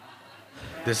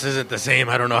This isn't the same.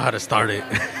 I don't know how to start it.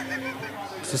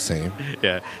 It's the same.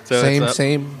 Yeah. So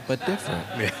Same, but different.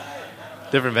 Yeah.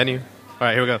 Different venue. All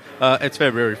right, here we go. It's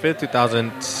February 5th,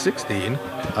 2016.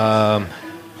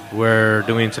 We're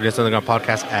doing today's Underground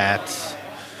podcast at,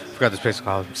 I forgot this place is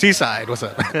called, Seaside. What's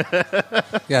up?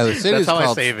 Yeah, the city's That's how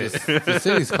called, I save it. the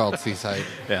city's called Seaside.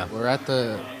 Yeah. We're at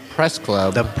the Press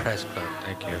Club. The Press Club,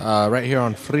 thank you. Right here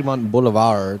on Fremont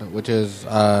Boulevard, which is,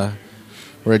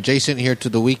 we're adjacent here to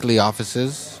the weekly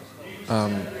offices. I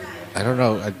don't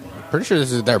know. I'm pretty sure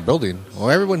this is their building. Well,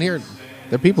 everyone here,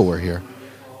 their people were here.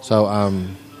 So,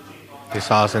 They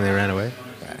saw us and they ran away.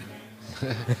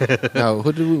 no,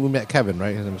 who did we met? Kevin,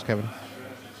 right? His name was Kevin.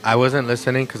 I wasn't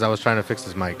listening because I was trying to fix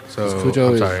his mic. So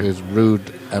Cujo I'm sorry. is rude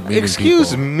at meeting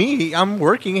Excuse people. me, I'm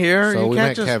working here. So you we can't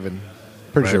met just... Kevin.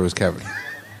 Pretty Right. sure it was Kevin.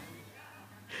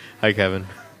 Hi, Kevin.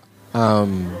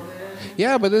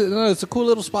 Yeah, but it's a cool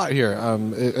little spot here.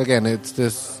 Again,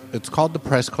 it's called the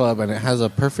Press Club, and it has a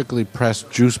perfectly pressed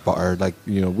juice bar. Like,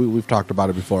 you know, we've talked about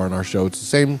it before on our show. It's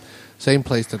the same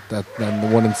place that the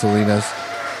one in Salinas.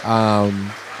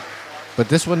 But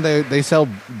this one they sell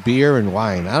beer and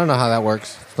wine. I don't know how that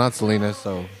works. It's not Salinas,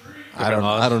 so I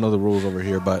don't know the rules over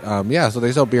here. But yeah, so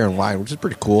they sell beer and wine, which is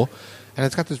pretty cool. And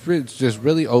it's got this it's just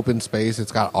really open space.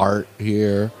 It's got art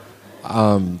here.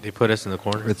 They put us in the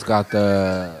corner. It's got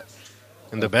the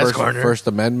best corner. First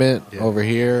Amendment over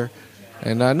here.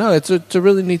 And no, it's a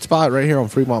really neat spot right here on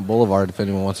Fremont Boulevard if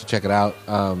anyone wants to check it out.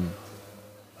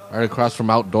 Right across from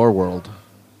Outdoor World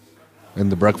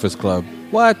and the Breakfast Club.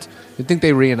 What? You think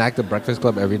they reenact the Breakfast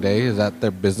Club every day? Is that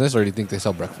their business, or do you think they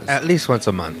sell breakfast? At least once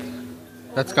a month.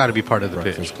 That's got to be part of the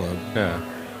Breakfast pitch. Club. Yeah.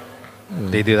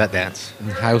 They do that dance.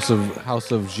 House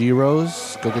of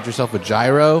Gyros. Go get yourself a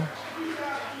gyro.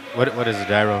 What is a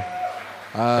gyro?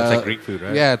 That's like Greek food,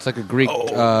 right? Yeah, it's like a Greek I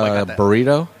got that.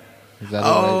 burrito. Is that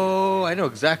I know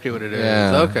exactly what it is.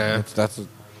 Yeah. Okay.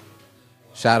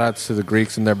 Shout outs to the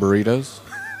Greeks and their burritos.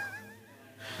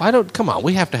 Come on,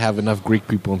 we have to have enough Greek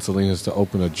people in Salinas to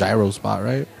open a gyro spot,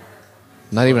 right?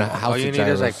 Not even a house you of need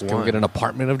is, gyros. like, Can we one. get an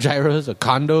apartment of gyros? A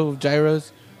condo of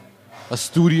gyros? A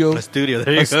studio? A studio.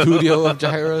 There you A go. studio of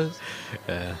gyros?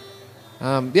 Yeah.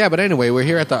 Yeah, but anyway, we're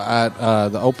here at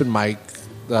the open mic.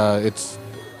 It's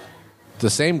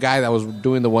the same guy that was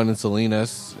doing the one in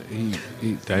Salinas.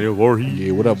 Daniel Vorhies.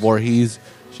 Yeah, what up, Vorhies?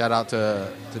 Shout out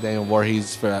to Daniel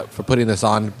Vorhies for putting this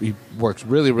on. He works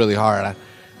really, really hard.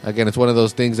 Again, it's one of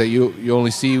those things that you only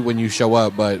see when you show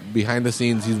up, but behind the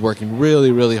scenes, he's working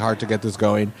really, really hard to get this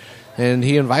going. And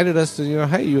he invited us to,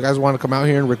 hey, you guys want to come out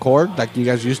here and record like you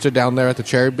guys used to down there at the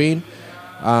Cherry Bean?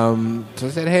 So I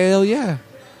said, hell yeah.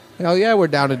 Hell yeah, we're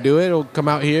down to do it. We'll come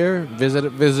out here,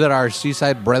 visit our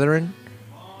Seaside brethren.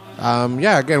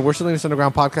 Yeah, again, we're Salinas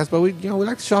Underground Podcast, but we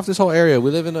like to show off this whole area.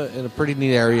 We live in a pretty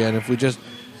neat area, and if we just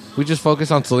focus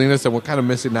on Salinas, then we're kind of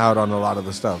missing out on a lot of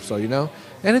the stuff. So,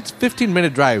 and it's a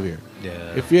 15-minute drive here.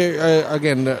 Yeah. If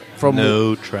you're, from...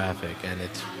 No traffic, and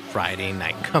it's Friday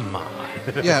night. Come on.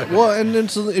 Yeah, well, and then,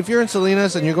 if you're in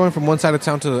Salinas and you're going from one side of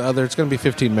town to the other, it's going to be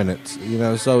 15 minutes,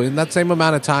 So in that same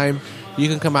amount of time, you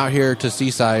can come out here to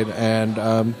Seaside and,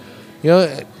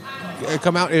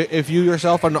 come out. If you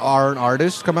yourself are an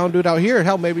artist, come out and do it out here.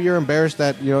 Hell, maybe you're embarrassed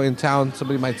that, in town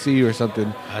somebody might see you or something,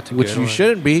 which you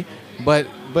shouldn't be. But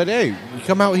hey, you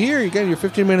come out here, again, you're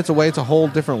 15 minutes away. It's a whole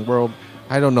different world.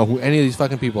 I don't know who any of these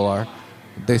fucking people are.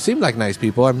 They seem like nice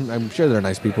people. I'm sure they're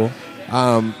nice people.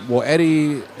 Well,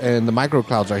 Eddie and the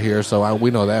Microclouds are here, so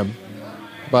we know them.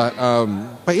 But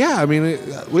yeah, I mean,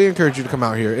 we encourage you to come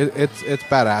out here. It's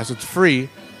badass. It's free.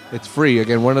 It's free.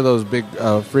 Again, one of those big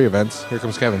free events. Here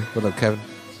comes Kevin. What up, Kevin?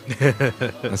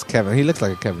 That's Kevin. He looks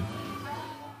like a Kevin.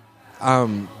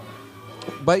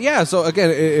 But yeah, so again,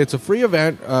 it's a free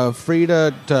event. Free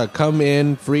to come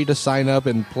in. Free to sign up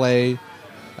and play.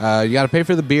 You got to pay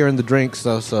for the beer and the drinks,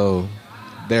 though. So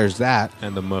there's that.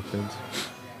 And the muffins.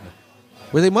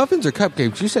 Were they muffins or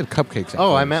cupcakes? You said cupcakes.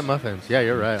 Oh, I meant muffins. Yeah,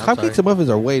 you're right. Cupcakes and muffins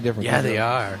are way different. Yeah, they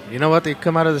are. You know what? They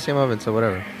come out of the same oven, so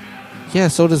whatever. Yeah,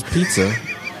 so does pizza.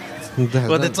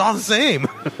 But it's all the same.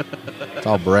 It's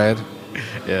all bread.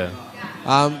 Yeah.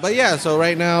 But yeah, so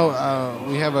right now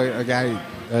we have a guy,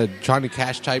 a Johnny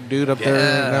Cash type dude up there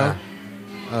right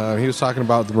now. He was talking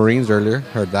about the Marines earlier.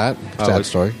 Heard that. Sad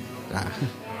story.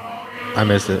 I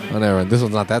missed it. Oh, never mind. This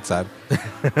one's not that sad.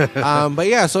 But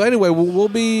yeah, so anyway, we'll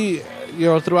be,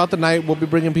 throughout the night, we'll be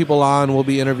bringing people on. We'll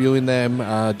be interviewing them.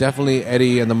 Definitely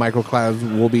Eddie and the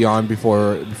Microclouds will be on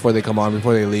before they come on,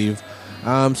 before they leave.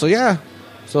 So yeah,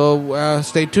 so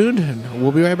stay tuned, and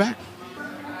we'll be right back.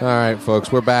 All right,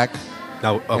 folks, we're back,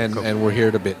 No, and we're here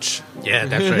to bitch. Yeah,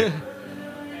 that's right.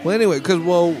 Well, anyway, because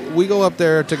we go up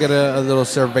there to get a little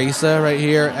cerveza right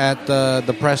here at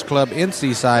the Press Club in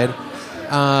Seaside,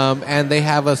 and they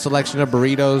have a selection of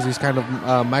burritos. These kind of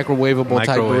microwavable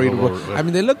type burrito. I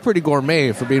mean, they look pretty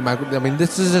gourmet for being micro. I mean,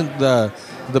 this isn't the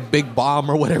Big Bomb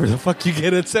or whatever the fuck you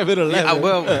get at 7-Eleven. Yeah,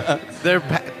 well,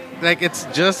 they're like it's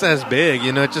just as big,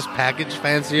 you know, it's just packaged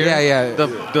fancier. Yeah.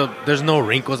 There's no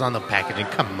wrinkles on the packaging.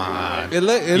 Come on,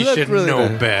 you should really know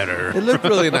nice. better. It looked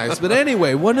really nice. But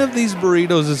anyway, one of these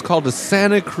burritos is called a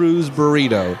Santa Cruz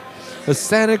burrito. The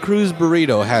Santa Cruz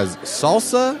burrito has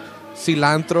salsa,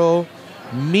 cilantro,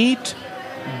 meat,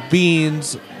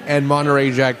 beans, and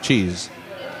Monterey Jack cheese.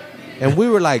 And we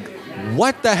were like,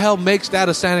 what the hell makes that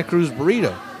a Santa Cruz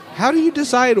burrito? How do you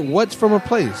decide what's from a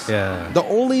place? Yeah. The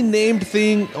only named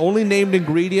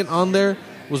ingredient on there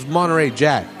was Monterey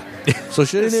Jack. So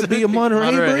shouldn't it be a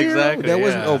Monterey burrito? Exactly, There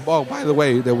wasn't. Oh, by the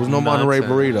way, there was no Monterey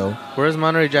burrito. Where's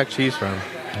Monterey Jack cheese from?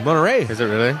 Monterey. Is it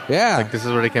really? Yeah. Like this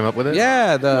is where they came up with it?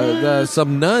 Yeah, the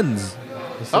some nuns.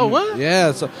 What?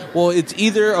 Yeah. So, it's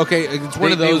either it's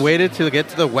one of those. They waited to get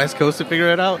to the West Coast to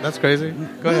figure it out. That's crazy.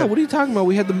 Go ahead. What are you talking about?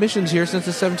 We had the missions here since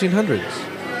the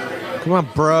 1700s. Come on,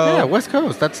 bro. Yeah, West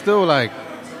Coast. That's still like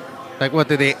what?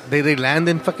 Did they land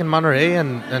in fucking Monterey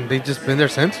and they just been there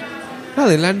since? No,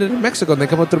 they landed in Mexico and they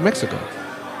come up through Mexico.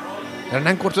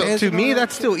 So to me,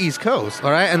 that's still East Coast,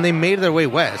 all right? And they made their way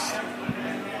west.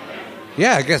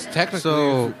 Yeah, I guess technically.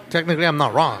 So technically, I'm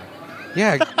not wrong.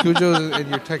 Yeah, Cujo's in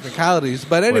your technicalities.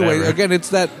 But anyway, Whatever. again, it's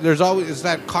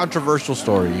that controversial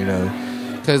story, you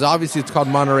know, because obviously it's called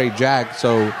Monterey Jack.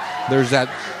 So there's that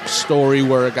story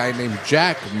where a guy named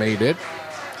Jack made it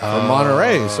from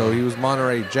Monterey. So he was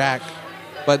Monterey Jack.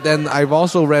 But then I've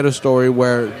also read a story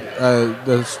where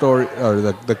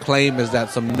the claim is that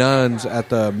some nuns at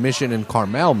the mission in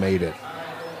Carmel made it,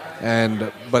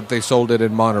 but they sold it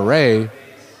in Monterey.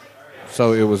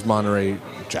 So it was Monterey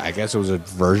Jack. I guess it was a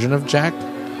version of Jack.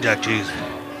 Jack cheese.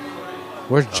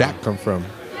 Where's Jack come from?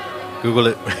 Google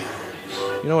it.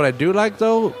 You know what I do like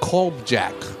though? Colb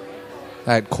Jack.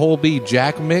 That Colby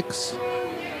Jack mix.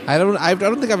 I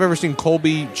don't think I've ever seen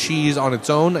Colby cheese on its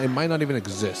own. It might not even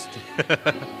exist.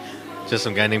 Just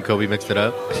some guy named Kobe mixed it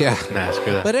up. Yeah. Nah,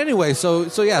 screw that. But anyway, so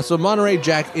Monterey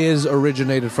Jack is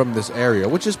originated from this area,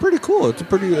 which is pretty cool. It's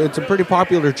a pretty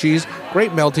popular cheese.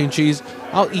 Great melting cheese.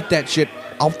 I'll eat that shit.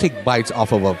 I'll take bites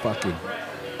off of a fucking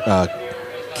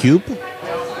cube.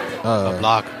 A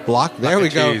block. Block. There we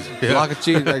go. Cheese. Yeah. Block of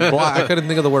cheese. Like block. I couldn't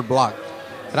think of the word block.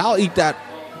 But I'll eat that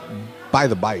by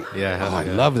the bite. Yeah. I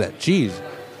love that cheese.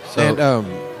 So, And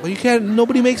well, you can't.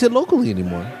 Nobody makes it locally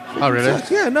anymore. Oh, really?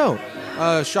 Yeah, no.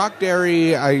 Shock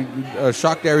Dairy.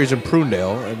 Shock Dairy's in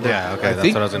Prunedale. Yeah, okay,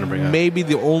 that's what I was gonna bring up. Maybe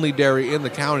the only dairy in the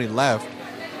county left.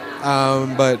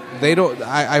 But they don't.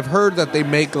 I've heard that they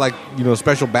make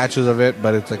special batches of it,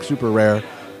 but it's like super rare.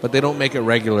 But they don't make it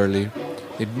regularly.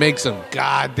 It makes some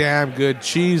goddamn good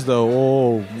cheese, though.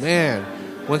 Oh man!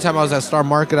 One time I was at Star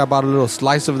Market, I bought a little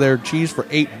slice of their cheese for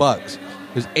 $8.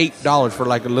 It was $8 for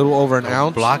like a little over an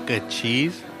ounce. Block of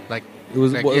cheese? Like It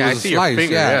was, like, it yeah, was I a see slice. your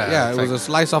finger. Yeah, It's it was a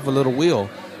slice off a little wheel.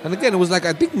 And again, it was like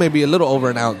I think maybe a little over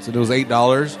an ounce, and it was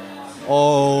 $8.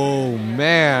 Oh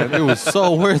man, it was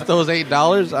so worth those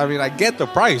 $8. I mean, I get the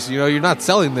price. You know, you're not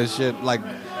selling this shit like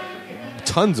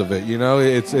tons of it. You know,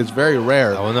 it's very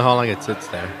rare. I wonder how long it sits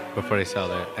there before they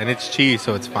sell it. And it's cheese,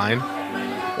 so it's fine.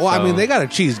 Well, I mean, they got a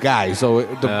cheese guy, so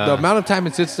the amount of time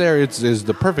it sits there is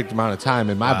the perfect amount of time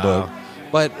in my book.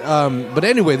 But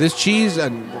anyway, this cheese,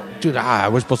 and dude, I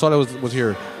wish Pozole was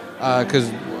here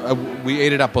because we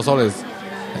ate it at Pozole's.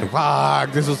 And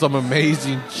fuck, this was some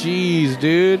amazing cheese,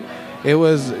 dude. It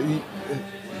was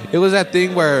that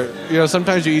thing where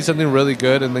sometimes you eat something really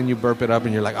good and then you burp it up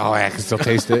and you're like, oh, I can still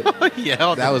taste it.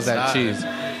 Yeah, that was that cheese.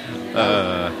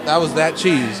 That was that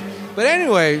cheese. But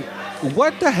anyway,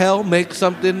 what the hell makes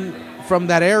something from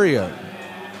that area?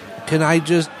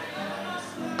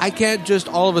 I can't just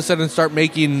all of a sudden start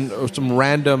making some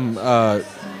random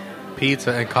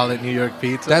pizza and call it New York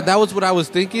pizza. That was what I was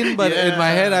thinking, but in my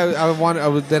head I was like,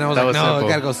 no, simple. I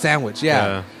gotta go sandwich.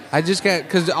 Yeah. I just can't,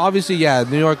 because obviously,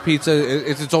 New York pizza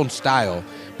it's its own style.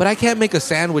 But I can't make a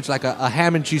sandwich like a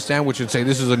ham and cheese sandwich and say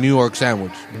this is a New York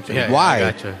sandwich. Why?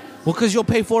 I gotcha. Well, because you'll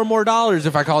pay $4 more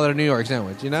if I call it a New York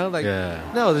sandwich. No,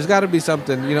 there's got to be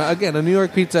something. Again, a New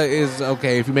York pizza is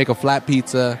okay if you make a flat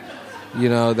pizza.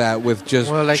 That with just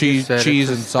cheese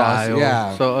and sauce.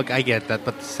 Yeah. So I get that,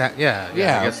 but I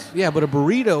guess. Yeah, but a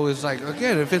burrito is like,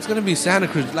 again, if it's going to be Santa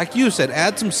Cruz, like you said,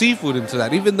 add some seafood into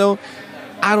that. Even though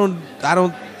I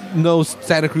don't know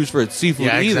Santa Cruz for its seafood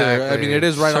either. Exactly. I mean, it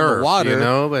is right on the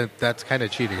water. But that's kind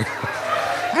of cheating.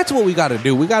 That's what we got to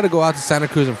do. We got to go out to Santa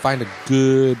Cruz and find a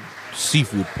good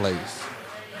seafood place.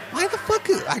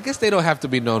 I guess they don't have to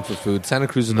be known for food. Santa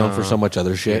Cruz is known for so much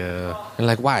other shit. Yeah. And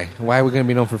like, why? Why are we going to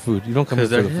be known for food? You don't come here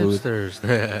for They're the food.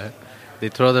 hipsters. They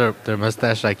throw their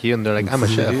mustache like you, and they're like, I'm a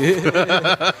chef.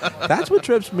 That's what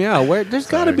trips me out. Where there's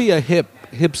got to be a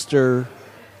hipster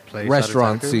Place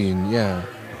restaurant out of Santa Cruz? scene. Yeah,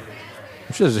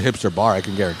 I'm sure there's a hipster bar. I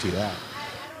can guarantee that.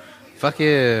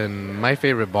 Fucking my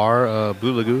favorite bar,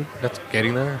 Blue Lagoon. That's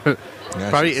getting there. Yeah,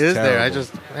 Probably it's is there. I terrible.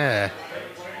 just,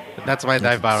 That's my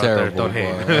dive bar out there. Terrible, Don't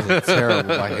boy. hate. That's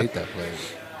terrible. I hate that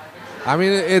place. I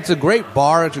mean, it's a great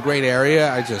bar. It's a great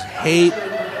area. I just hate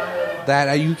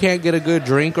that you can't get a good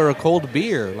drink or a cold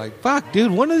beer. Like, fuck,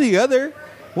 dude, one or the other.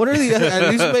 One or the other. At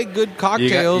least make good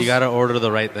cocktails. You got to order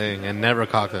the right thing and never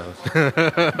cocktails.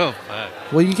 Oh, fuck.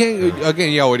 Well, you can't.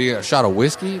 Again, yo, what do you get? A shot of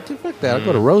whiskey? Dude, fuck that. I'll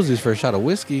go to Rosie's for a shot of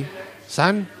whiskey.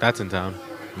 Son? That's in town.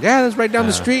 Yeah, that's right down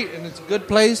the street, and it's a good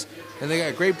place, and they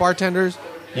got great bartenders,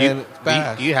 and it's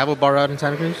badass. Do you have a bar out in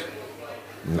Santa Cruz?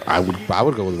 I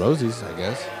would go with Rosie's, I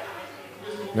guess.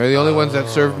 They're the only ones that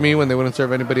served me when they wouldn't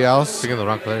serve anybody else. Thinking the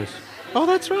wrong place. Oh,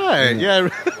 that's right. Yeah.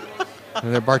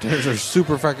 And their bartenders are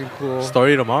super fucking cool.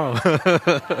 Story tomorrow.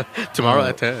 Tomorrow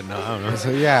at 10. No, I don't know.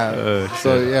 So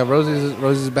yeah, Rosie's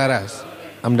is badass.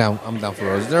 I'm down for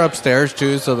Rosie's. They're upstairs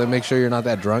too, so they make sure you're not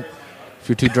that drunk. If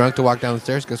you're too drunk to walk down the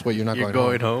stairs, guess what? You're not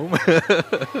going home.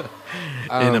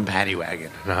 In a paddy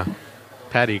wagon. No.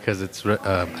 Paddy, because it's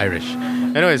Irish.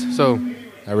 Anyways, so...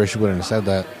 I wish you wouldn't have said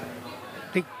that.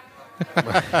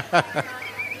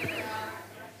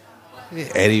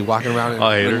 Eddie walking around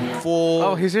in full...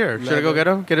 Oh, he's here. Should I go get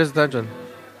him? Get his attention.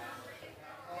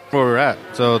 Where we're at.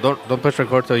 So don't push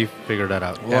record till you figure that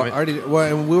out. Well,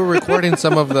 and we were recording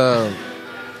some of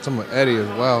Eddie as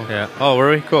well. Yeah. Oh, were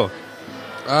we? Cool.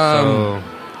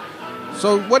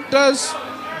 So what does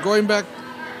going back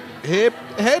head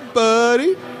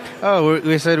buddy? Oh,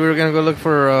 we said we were gonna go look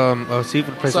for a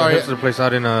seafood place, Sorry. a hipster place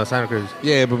out in Santa Cruz.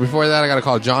 Yeah, but before that, I gotta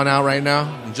call John out right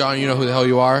now. John, you know who the hell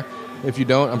you are. If you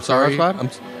don't, I'm sorry. Terror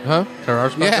Squad? Huh? Terror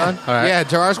Squad, Yeah, John? All right. yeah,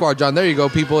 Terror Squad, John. There you go,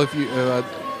 people. If you,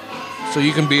 so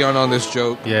you can be on this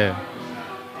joke. Yeah.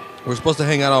 We're supposed to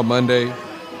hang out on Monday.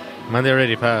 Monday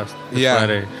already passed. It's Yeah.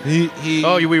 Friday. He.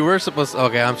 Oh, we were supposed.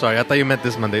 Okay, I'm sorry. I thought you meant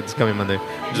this Monday. This coming Monday.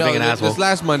 Just being an asshole. This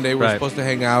last Monday, we're Right. supposed to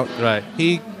hang out. Right.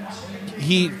 He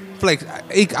flakes.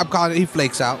 I'm calling it. He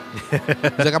flakes out. He's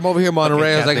like, I'm over here,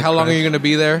 Monterey. I was like, how long are you going to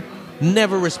be there?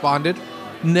 Never responded.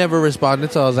 So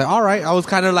I was like, all right. I was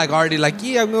kind of like already like,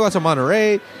 yeah, I'm going to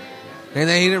Monterey. And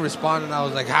then he didn't respond, and I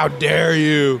was like, how dare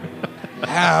you?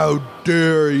 How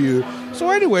dare you? So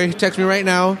anyway, he texts me right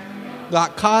now.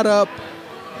 Got caught up.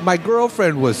 My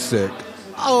girlfriend was sick.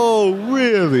 Oh,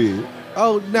 really?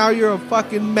 Oh, now you're a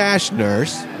fucking MASH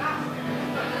nurse.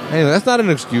 Anyway, that's not an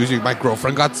excuse. My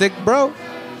girlfriend got sick, bro.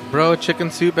 Bro,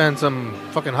 chicken soup and some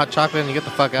fucking hot chocolate and you get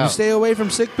the fuck You out. stay away from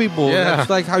sick people. Yeah. That's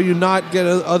like how you not get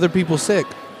other people sick.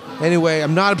 Anyway,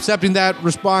 I'm not accepting that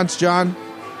response, John.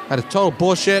 That is total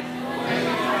bullshit.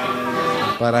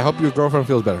 But I hope your girlfriend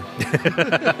feels better.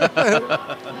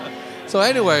 So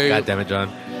anyway. God damn it, John.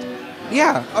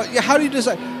 Yeah. How do you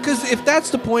decide? Because if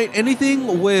that's the point,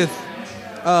 anything with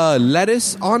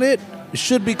lettuce on it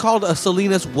should be called a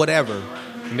Salinas whatever.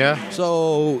 Yeah.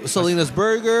 So Salinas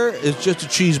burger is just a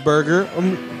cheeseburger.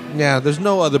 Yeah, there's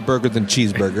no other burger than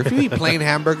cheeseburger. If you eat plain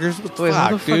hamburgers, what the Wait,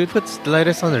 fuck, who the dude? fuck puts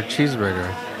lettuce on their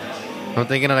cheeseburger? I'm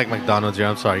thinking of like McDonald's here.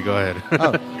 I'm sorry. Go ahead.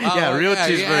 Yeah, real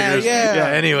cheeseburgers.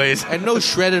 yeah. Anyways. And no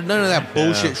shredded, none of that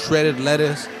bullshit shredded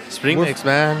lettuce. Spring mix,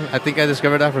 man. I think I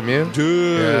discovered that from you.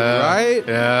 Dude, Yeah. right?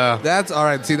 Yeah. That's all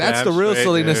right. See, that's Damn the real straight,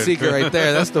 Salinas dude. secret right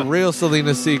there. That's the real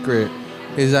Salinas secret.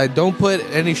 Is I don't put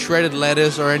any shredded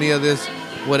lettuce or any of this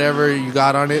whatever you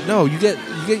got on it. No, you get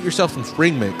yourself some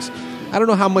spring mix. I don't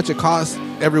know how much it costs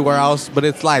everywhere else, but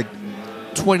it's like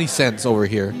 20 cents over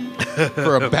here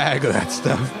for a bag of that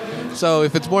stuff. So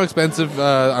if it's more expensive,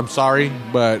 I'm sorry,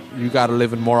 but you got to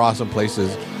live in more awesome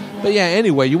places. But yeah,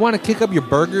 anyway, you want to kick up your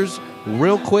burgers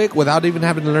real quick without even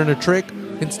having to learn a trick.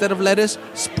 Instead of lettuce,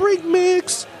 spring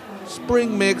mix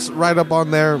right up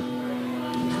on there.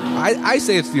 I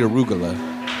say it's the arugula.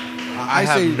 I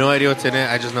have no idea what's in it.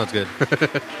 I just know it's good.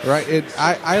 Right?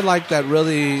 I like that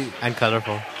really. And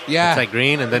colorful. Yeah. It's like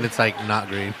green and then it's like not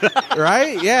green.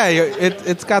 Right? Yeah,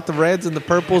 it's got the reds and the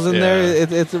purples in there.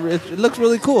 It looks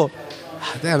really cool.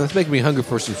 Damn, that's making me hungry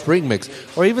for some spring mix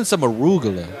or even some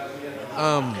arugula.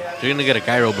 You're gonna get a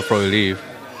gyro before you leave.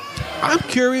 I'm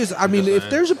curious. I mean, if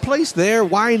there's a place there,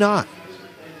 why not?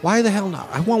 Why the hell not?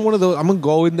 I want one of those. I'm gonna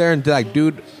go in there and be like,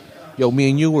 dude, yo, me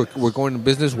and you, we're going to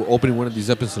business. We're opening one of these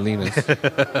up in Salinas.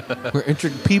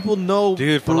 People know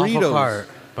Dude, burritos. falafel cart.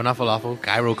 But not falafel,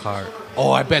 gyro cart.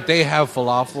 Oh, I bet they have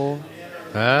falafel.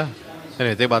 Huh?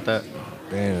 Anyway, think about that.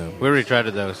 Damn. We already tried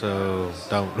it though, so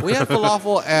don't. We have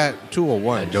falafel at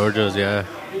 201. At Georgia's, yeah.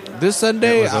 This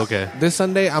Sunday, It was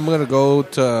okay. I'm gonna go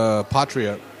to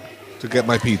Patria to get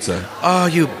my pizza. Oh,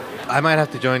 I might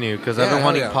have to join you because I've Yeah, been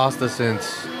wanting hell yeah. pasta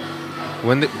since.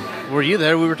 Were you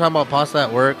there? We were talking about pasta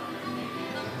at work.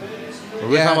 Were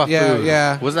we talking about food?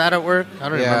 Yeah. Was that at work? I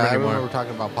don't remember I anymore. remember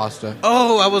talking about pasta.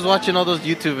 Oh, I was watching all those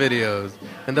YouTube videos,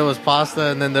 and there was pasta,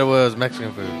 and then there was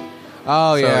Mexican food.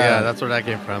 Oh, So, yeah. yeah, that's where that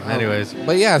came from. Anyways,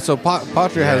 But yeah, so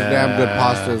Patria has damn good Yeah.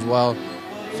 pasta as well.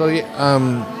 So,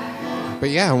 but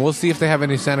yeah, and we'll see if they have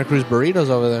any Santa Cruz burritos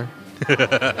over there.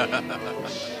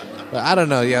 But I don't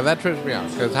know. Yeah, that trips me out.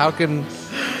 Because how can...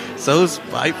 so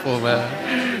spiteful,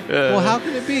 man. Well, how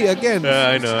can it be? Again, Yeah,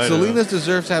 I know. Salinas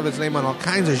deserves to have its name on all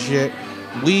kinds of shit.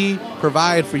 We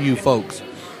provide for you folks.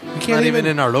 You can't Not even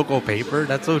in our local paper.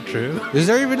 That's so true. Is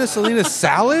there even a Salinas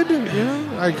salad? You know,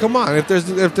 like, come on. If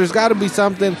there's got to be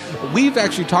something, we've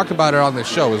actually talked about it on the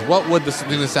show. Is what would the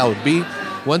Salinas salad be?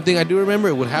 One thing I do remember,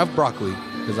 it would have broccoli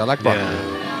because I like broccoli.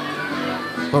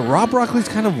 Yeah. But raw broccoli's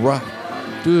kind of rough,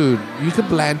 dude. You could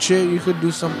blanch it. You could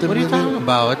do something. What are you with talking it.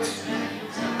 about?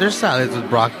 There's salads with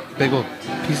big old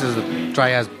pieces of dry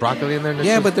ass broccoli in there.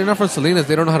 Yeah, but they're not from Salinas.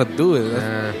 They don't know how to do it.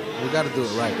 We got to do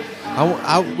it right.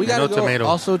 We got to go tomato.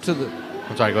 also to the.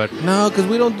 I'm sorry. Go ahead. No, because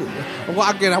we don't. Well,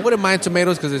 again, I wouldn't mind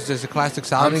tomatoes because it's just a classic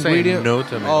salad I'm saying ingredient. no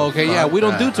tomatoes. Oh, okay, yeah, Fuck we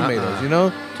don't do that. tomatoes. You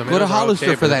know, Tomatoes go to are Hollister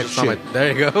okay, for but that it's just not shit. my-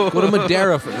 there you go. Go to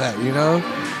Madera for that. You know,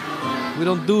 we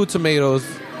don't do tomatoes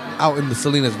out in the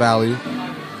Salinas Valley.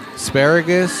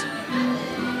 Asparagus.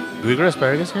 Do we grow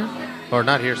asparagus here? Or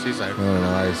not here, Seaside? I don't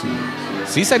know. I see.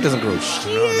 Seaside doesn't grow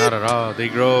shit. No, not at all. They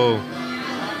grow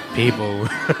people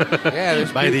Yeah,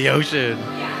 there's by the ocean.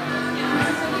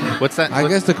 What's that? I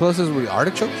guess the closest would be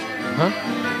artichokes. Huh?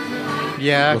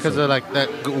 Yeah, What's because like that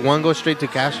one goes straight to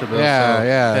Castroville. Yeah, so,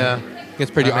 yeah.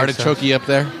 Gets pretty That makes artichokey up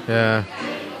there. Yeah.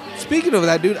 Speaking of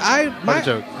that, dude,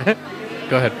 Artichoke.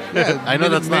 Go ahead. Yeah, I know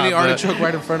that's not. mini but- artichoke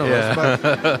right in front of Yeah. us.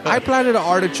 But I planted an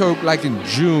artichoke like in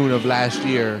June of last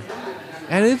year,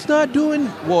 and it's not doing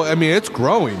well. I mean, it's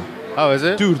growing. Oh, is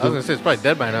it? Dude, I was gonna say it's probably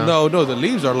dead by now. No, the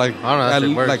leaves are like I don't know, that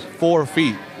shit works. like 4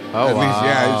 feet. Oh, at wow. least,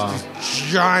 yeah, it's just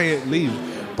giant leaves.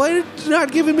 But it's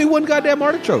not giving me one goddamn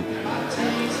artichoke.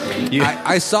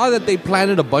 I saw that they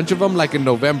planted a bunch of them like in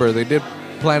November. They did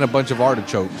plant a bunch of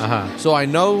artichokes. Uh-huh. So I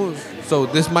know. So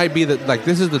this might be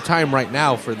this is the time right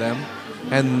now for them,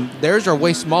 and theirs are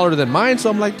way smaller than mine. So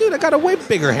I'm like, dude, I got a way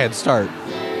bigger head start.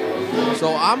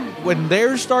 So when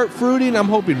theirs start fruiting, I'm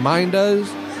hoping mine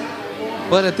does.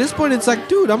 But at this point, it's like,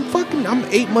 dude, I'm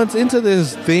 8 months into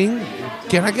this thing.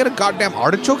 Can I get a goddamn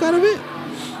artichoke out of it?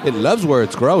 It loves where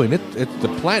it's growing.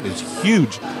 The plant is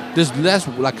huge. This last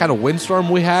kind of windstorm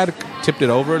we had tipped it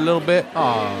over a little bit.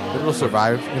 Oh. It'll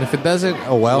survive. And if it doesn't,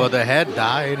 oh well. Well, the head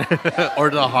died, or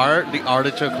the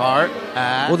artichoke heart.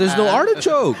 Well, there's no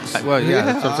artichokes. Well, yeah,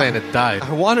 that's what I'm saying. It died.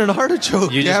 I want an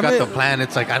artichoke. You just damn got it. the plant.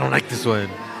 It's like I don't like this one,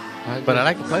 but I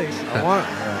like the place. I want.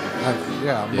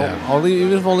 Yeah.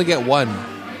 Even if I only get one,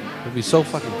 it'd be so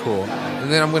fucking cool.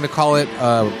 And then I'm gonna call it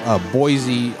a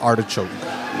Boise artichoke.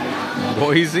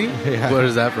 Boise? Yeah. Where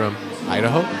is that from?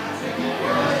 Idaho.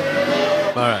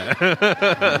 All right.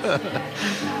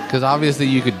 Because obviously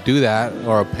you could do that,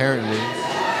 or apparently.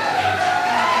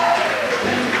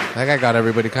 That guy got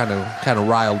everybody kind of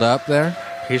riled up there.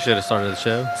 He should have started the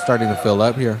show. Starting to fill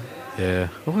up here. Yeah.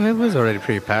 Well, it was already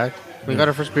pretty packed. We got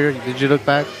our first beer. Did you look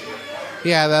back?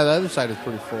 Yeah, the other side is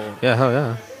pretty full. Yeah, hell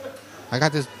yeah. I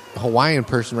got this Hawaiian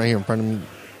person right here in front of me.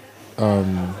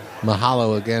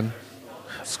 Mahalo again.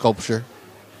 Sculpture.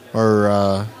 Or,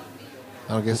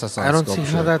 I guess that's not I don't sculpture.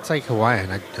 see how that's like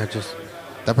Hawaiian. I just...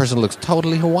 That person looks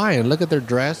totally Hawaiian. Look at their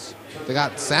dress. They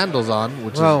got sandals on,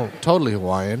 which is totally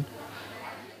Hawaiian.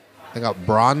 They got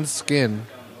bronze skin,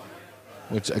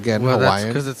 which again, Well, that's Hawaiian.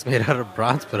 because it's made out of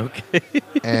bronze, but okay.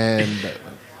 And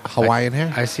Hawaiian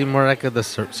hair. I see more like the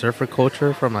surfer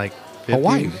culture from like 50s.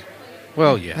 Hawaii.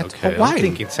 Well, yeah, That's okay. Hawaii. I'm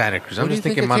thinking Santa Cruz. Where I'm do just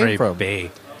you think thinking it came Monterey from?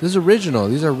 Bay. This is original.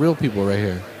 These are real people right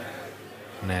here.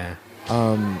 Nah.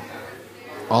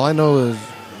 All I know is,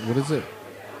 what is it?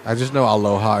 I just know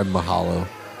aloha and mahalo.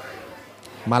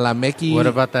 Malameki. What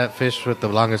about that fish with the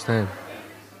longest name?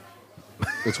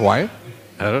 It's Hawaiian?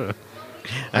 I don't know.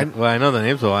 I know the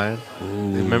name's Hawaiian.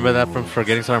 Remember that from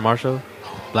Forgetting Sarah Marshall?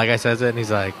 Black guy says it, and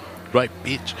he's like, right,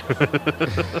 bitch.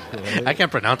 I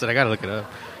can't pronounce it. I got to look it up.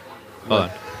 Hold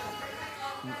on.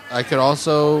 I could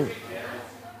also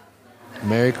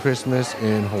Merry Christmas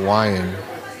in Hawaiian.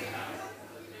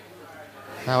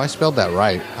 Wow, I spelled that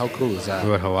right. How cool is that?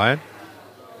 What, Hawaiian?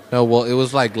 No, well, it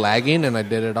was like lagging, and I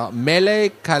did it all. Mele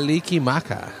Kaliki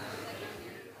Maka.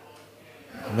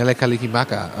 Mele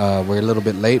Kalikimaka. We're a little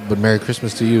bit late, but Merry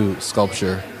Christmas to you,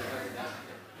 sculpture.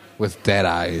 With dead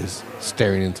eyes,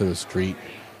 staring into the street.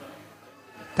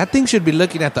 That thing should be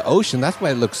looking at the ocean. That's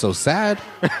why it looks so sad.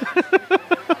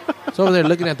 It's over there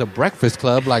looking at the Breakfast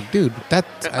Club like, dude, that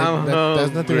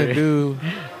has nothing to do.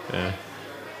 Yeah.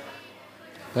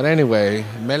 But anyway,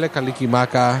 Mele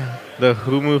Kalikimaka. The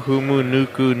humu humu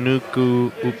nuku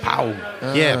nuku upau.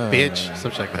 Yeah, bitch.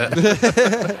 Something like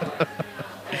that.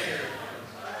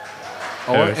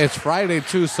 It's Friday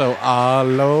too, so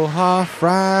Aloha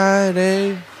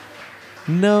Friday.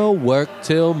 No work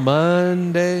till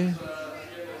Monday.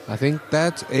 I think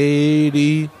that's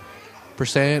 80%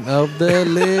 of the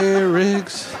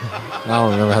lyrics. I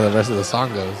don't remember how the rest of the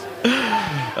song goes.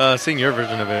 Sing your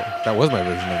version of it. That was my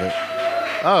version of it.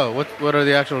 Oh, what are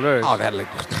the actual lyrics? Oh, that like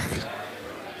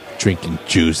drinking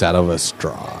juice out of a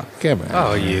straw. Come on.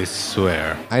 Oh, you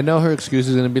swear. I know her excuse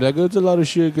is going to be like, oh, it's a lot of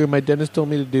sugar. My dentist told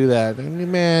me to do that. I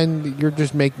mean, man, you're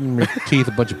just making your teeth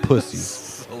a bunch of pussies.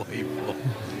 So evil.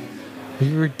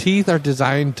 Your teeth are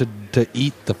designed to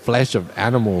eat the flesh of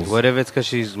animals. What if it's because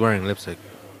she's wearing lipstick?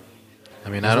 I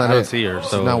mean, I don't see her.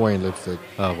 So she's not wearing lipstick.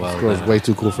 Oh, well. This girl's way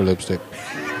too cool for lipstick.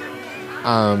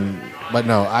 But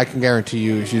no, I can guarantee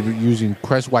you she's using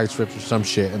Crest white strips or some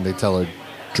shit, and they tell her,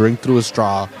 drink through a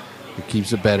straw. It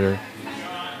keeps it better.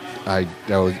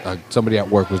 Somebody at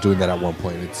work was doing that at one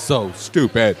point. It's so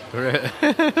stupid.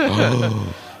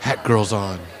 Hat girl's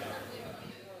on.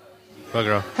 What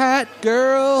girl? Hat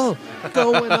girl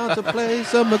going on to play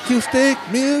some acoustic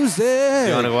music.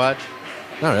 You want to watch?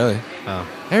 Not really. Oh.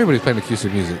 Everybody's playing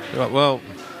acoustic music. Well,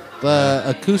 the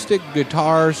acoustic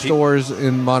guitar stores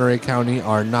in Monterey County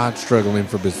are not struggling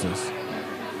for business.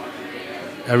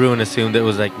 Everyone assumed it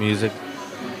was like music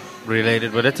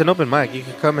related, but it's an open mic. You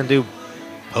can come and do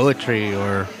poetry,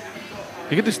 or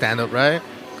you can do stand up, right?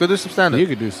 Go do some stand up. You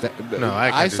could do stand up. No, I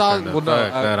can't do stand up.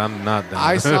 That I'm not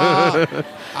done.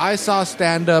 I saw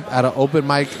stand up at an open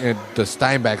mic at the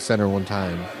Steinbeck Center one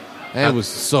time, and it was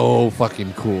so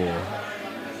fucking cool.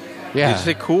 Yeah. Did you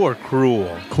say cool or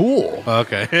cruel? Cool.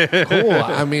 Okay. Cool.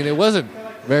 I mean, it wasn't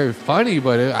very funny,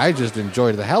 but I just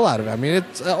enjoyed the hell out of it. I mean,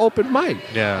 it's an open mic.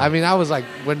 Yeah. I mean, I was like,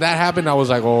 when that happened, I was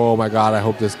like, oh my God, I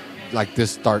hope this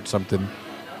starts something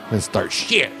and start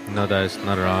shit. No, that's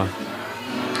not at all.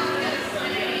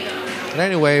 But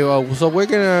anyway, so we're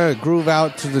going to groove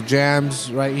out to the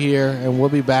jams right here, and we'll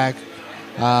be back.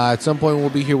 At some point, we'll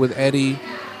be here with Eddie.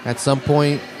 At some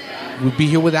point, we'll be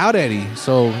here without Eddie.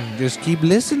 So just keep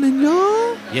listening,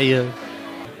 y'all. Yeah.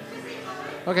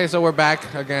 Okay, so we're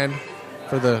back again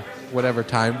for the whatever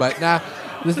time. But now,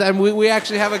 this time we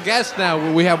actually have a guest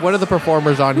now. We have one of the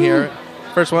performers on here.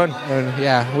 First one. And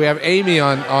yeah, we have Amy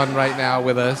on right now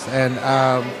with us. And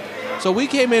so we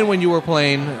came in when you were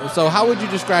playing. So how would you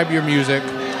describe your music?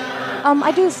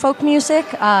 I do folk music,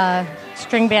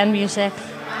 string band music.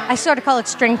 I sort of call it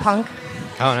string punk.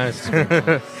 Oh, nice.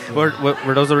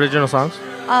 Were those original songs?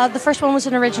 The first one was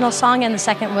an original song, and the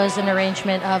second was an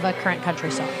arrangement of a current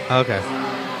country song. Okay.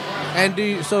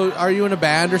 And so are you in a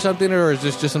band or something, or is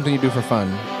this just something you do for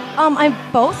fun? I'm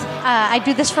both. I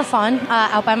do this for fun,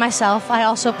 out by myself. I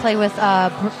also play with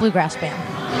a bluegrass band.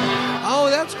 Oh,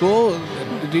 that's cool.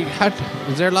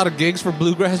 Is there a lot of gigs for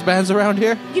bluegrass bands around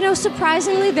here? You know,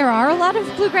 surprisingly, there are a lot of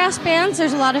bluegrass bands.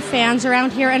 There's a lot of fans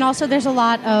around here, and also there's a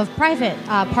lot of private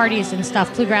parties and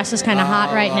stuff. Bluegrass is kind of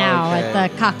hot right now at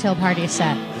the cocktail party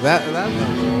set. That's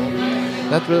cool.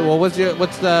 That's really well. What's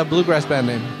the bluegrass band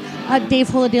name? Dave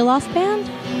Holodiloff Band.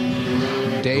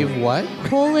 Dave what?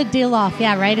 Holodiloff.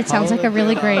 Yeah, right. It sounds like a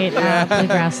really great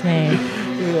bluegrass name.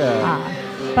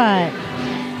 Yeah. But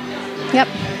yep,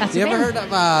 that's you a ever band. heard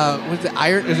of what's it,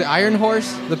 Is it Iron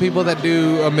Horse? The people that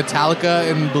do Metallica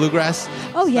and bluegrass.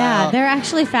 Oh yeah, they're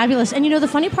actually fabulous. And you know, the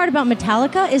funny part about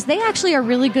Metallica is they actually are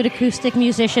really good acoustic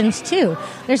musicians too.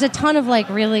 There's a ton of like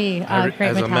really great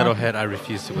as Metallica. a metalhead, I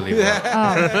refuse to believe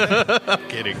that. I'm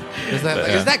kidding. Is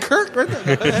that Kirk? Right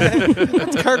there?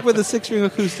 That's Kirk with a 6-string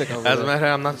acoustic. As a matter of fact,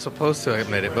 I'm not supposed to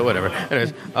admit it, but whatever.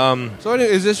 Anyways, so anyway,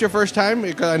 is this your first time?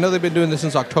 Because I know they've been doing this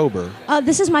since October.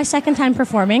 This is my second time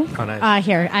performing. Oh, nice.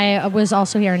 Here. I was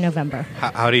also here in November.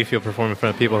 how do you feel performing in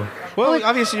front of people? Well,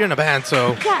 obviously you're in a band,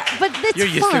 so yeah, but it's you're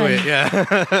used fun. to it.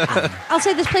 Yeah. I'll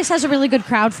say this place has a really good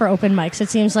crowd for open mics. It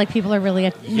seems like people are really,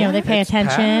 they pay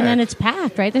attention, and it's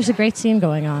packed, right? There's a great scene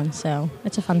going on, so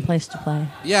it's a fun place to play.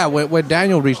 Yeah, when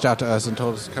Daniel reached out to us and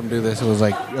told us to come do this, it was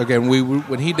like, again,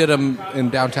 when he did them in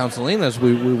downtown Salinas,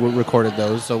 we recorded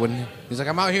those. So when he's like,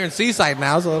 I'm out here in Seaside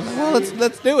now, so I was like, well,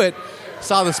 let's do it.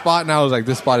 Saw the spot, and I was like,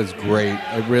 this spot is great.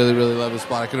 I really, really love the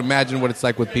spot. I can imagine what it's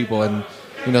like with people, and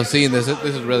seeing this.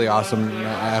 This is really awesome.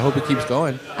 I hope it keeps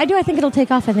going. I do. I think it'll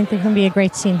take off. I think there can be a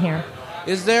great scene here.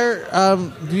 Is there?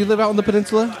 Do you live out on the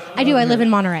peninsula? I do. I live in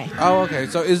Monterey. Oh, okay.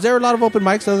 So, is there a lot of open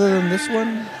mics other than this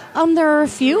one? There are a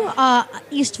few.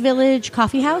 East Village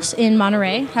Coffee House in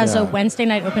Monterey has a Wednesday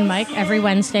night open mic every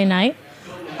Wednesday night.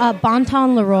 Bon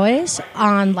Ton Leroy's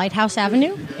on Lighthouse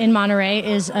Avenue in Monterey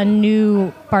is a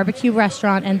new barbecue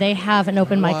restaurant, and they have an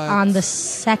open mic on the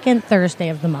second Thursday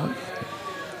of the month.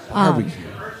 Barbecue.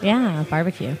 Yeah,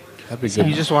 barbecue. That'd be good.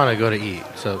 You just want to go to eat,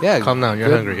 so Yeah, calm down. You're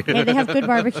good. hungry. Yeah, they have good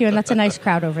barbecue, and that's a nice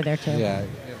crowd over there, too. Yeah.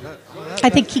 I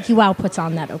think Kiki Wow puts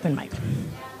on that open mic.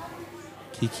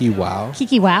 Kiki Wow.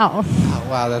 Kiki Wow. Oh,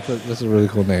 wow, that's a really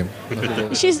cool name.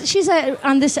 She's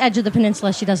on this edge of the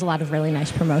peninsula. She does a lot of really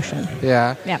nice promotion.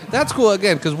 Yeah. Yeah. That's cool,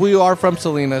 again, because we are from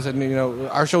Salinas, and,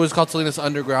 our show is called Salinas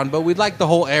Underground, but we like the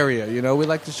whole area, we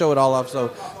like to show it all off,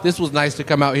 so this was nice to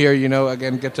come out here,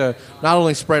 again, get to not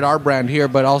only spread our brand here,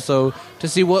 but also to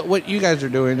see what you guys are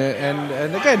doing,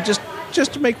 and again,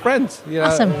 just to make friends.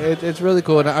 Awesome. It's really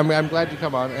cool, and I'm glad you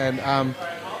come on, and,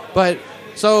 but,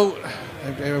 so,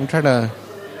 I'm trying to...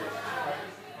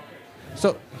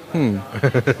 So,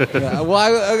 yeah,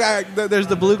 well, there's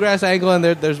the bluegrass angle, and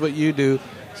there's what you do.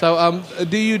 So,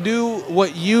 do you do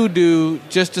what you do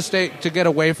just to get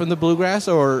away from the bluegrass,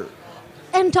 or?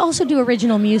 And to also do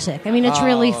original music. I mean, it's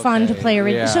really fun to play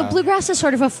original. Yeah. So bluegrass is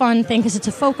sort of a fun thing because it's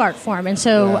a folk art form, and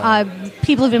so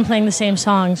people have been playing the same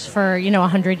songs for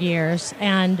 100 years,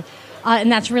 and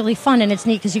that's really fun, and it's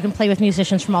neat because you can play with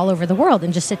musicians from all over the world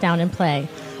and just sit down and play.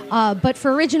 But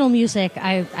for original music,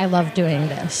 I love doing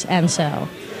this. And so,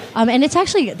 and it's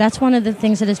actually, that's one of the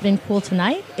things that has been cool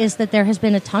tonight is that there has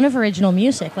been a ton of original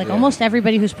music. Like almost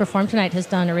everybody who's performed tonight has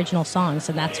done original songs,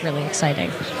 and that's really exciting.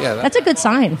 Yeah, that's a good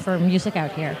sign for music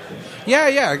out here.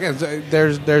 Yeah. Again,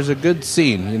 there's a good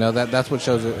scene. That's what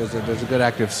shows it. Is that there's a good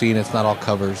active scene. It's not all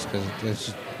covers because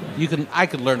it's just, I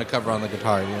could learn to cover on the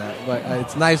guitar. But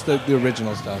it's nice the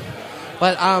original stuff.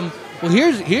 But well,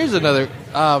 here's another.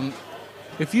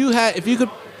 If you could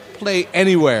play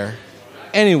anywhere,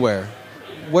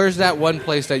 where's that one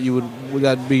place that would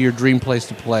that be your dream place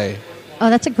to play? Oh,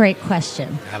 that's a great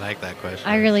question. I like that question.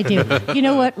 I really do. You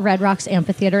know what? Red Rocks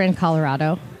Amphitheater in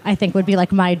Colorado, I think, would be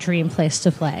like my dream place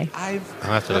to play. I'll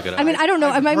have to look it up. I mean, I don't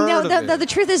know. The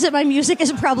truth is that my music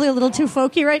is probably a little too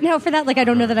folky right now for that. Like, I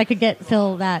don't know that I could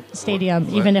fill that stadium,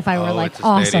 even if I were it's a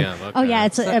awesome. stadium. Okay. Oh yeah,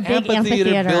 it's a big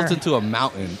amphitheater built into a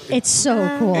mountain. It's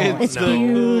so cool. It's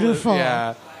beautiful.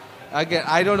 Yeah. Again,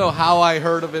 I don't know how I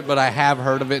heard of it, but I have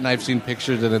heard of it, and I've seen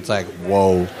pictures, and it's like,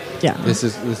 whoa. Yeah. This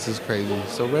is crazy.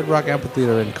 So Red Rock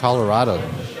Amphitheater in Colorado.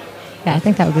 Yeah, I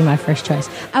think that would be my first choice.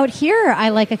 Out here, I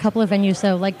like a couple of venues,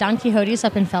 though. Like Don Quixote's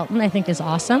up in Felton, I think is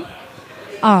awesome.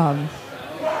 And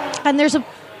there's a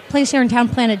place here in town,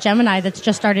 Planet Gemini, that's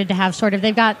just started to have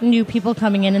they've got new people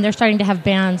coming in, and they're starting to have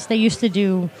bands. They used to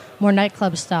do more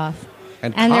nightclub stuff.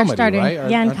 And comedy, they're starting, right?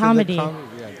 And comedy.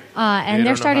 And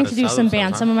they're starting to do some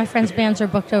bands. Huh? Some of my friends' bands are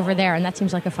booked over there, and that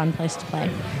seems like a fun place to play.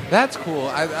 That's cool.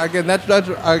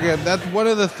 That's one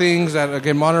of the things that,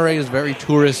 again, Monterey is very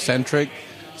tourist centric.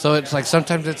 So it's like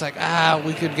sometimes it's like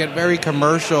we could get very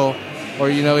commercial, or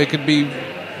it could be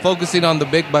focusing on the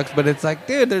big bucks. But it's like,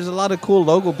 dude, there's a lot of cool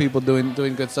local people doing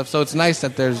good stuff. So it's nice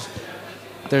that there's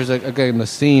a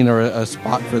scene or a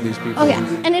spot for these people. Oh, yeah.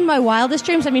 And in my wildest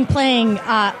dreams, I mean, playing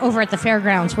over at the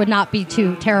fairgrounds would not be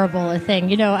too terrible a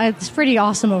thing. It's pretty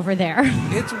awesome over there.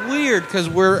 It's weird because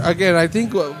I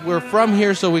think we're from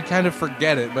here, so we kind of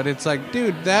forget it. But it's like,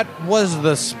 dude, that was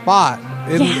the spot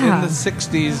in the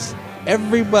 60s.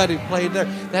 Everybody played there.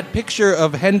 That picture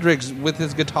of Hendrix with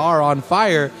his guitar on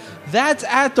fire, that's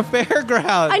at the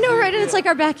fairgrounds. I know, right? And it's like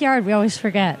our backyard. We always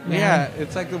forget. Man. Yeah,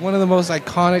 it's like one of the most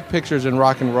iconic pictures in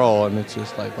rock and roll, and it's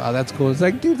just like, wow, that's cool. It's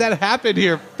like, dude, that happened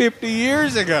here 50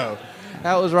 years ago.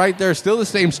 That was right there. Still the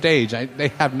same stage. They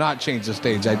have not changed the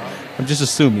stage. I'm just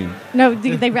assuming. No,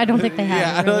 I don't think they have.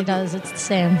 Yeah, it really does. It's the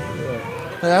same.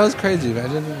 Yeah. That was crazy.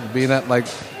 Imagine being at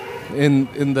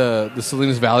in the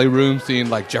Salinas Valley room, seeing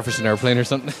Jefferson Airplane or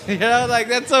something.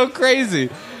 That's so crazy.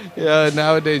 Yeah,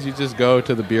 nowadays you just go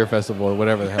to the beer festival or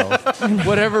whatever the hell,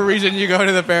 whatever reason you go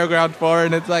to the fairground for,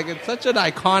 and it's such an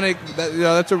iconic.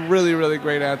 That's a really, really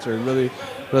great answer. Really,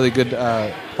 really good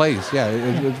place. Yeah,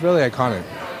 it's really iconic.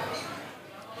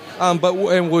 But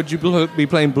would you be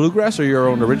playing bluegrass or your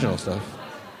own original stuff?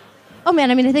 Oh,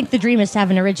 man, I mean, I think the dream is to have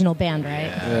an original band, right?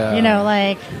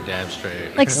 Yeah. Damn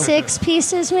straight. 6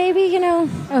 pieces, maybe,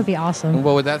 That would be awesome.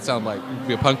 What would that sound like? Would it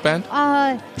be a punk band?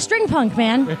 String punk,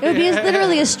 man. It would be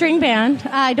literally a string band.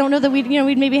 I don't know that we'd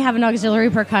maybe have an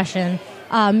auxiliary percussion,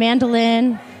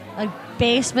 mandolin, a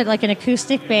bass, but like an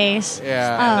acoustic bass.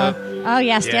 Yeah.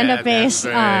 Stand-up Yeah, bass.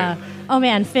 that's right. Oh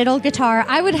man, fiddle, guitar.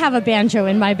 I would have a banjo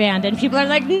in my band, and people are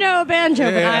like, "No banjo,"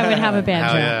 but I would have a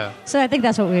banjo. Hell yeah. So I think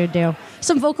that's what we would do.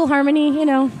 Some vocal harmony,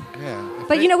 Yeah.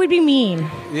 But we'd be mean.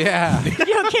 Yeah.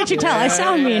 Can't you tell? I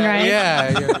sound mean, right?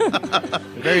 Yeah.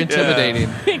 Very intimidating.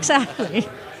 Exactly.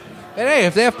 And hey,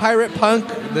 if they have pirate punk,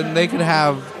 then they can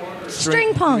have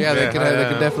String punk. Yeah, they Yeah.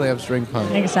 can definitely have string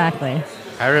punk. Exactly.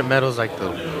 Pirate metal's like the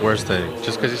worst thing.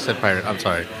 Just because you said pirate, I'm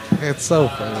sorry. It's so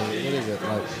funny. What is it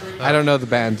like? I don't know the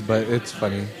bands, but it's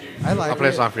funny. I like. I'll play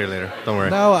a it. song for you later. Don't worry.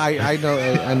 No, I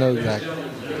know exactly.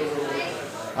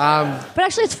 But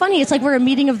actually, it's funny. It's like we're a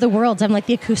meeting of the worlds. I'm like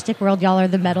the acoustic world. Y'all are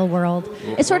the metal world.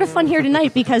 It's sort of fun here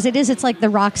tonight because it's like the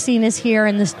rock scene is here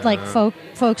and this like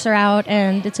folks are out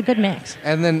and it's a good mix.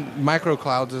 And then Micro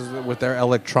Clouds is with their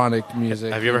electronic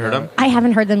music. Have you ever heard them? I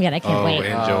haven't heard them yet. I can't Oh, wait.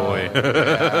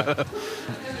 enjoy.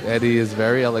 Eddie is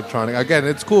very electronic. Again,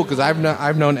 it's cool because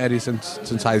I've known Eddie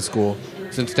since high school,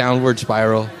 since Downward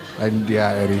Spiral. And yeah,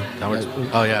 Eddie.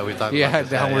 Oh, yeah, we talked Yeah, about this.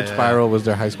 Downward Spiral was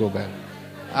their high school band.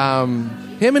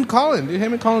 Him and Colin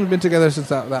have been together since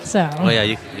that. So Oh,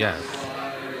 yeah, yeah.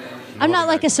 I'm not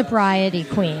like a sobriety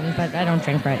queen, but I don't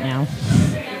drink right now.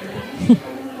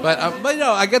 But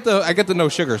no, I get the no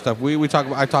sugar stuff.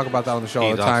 I talk about that on the show all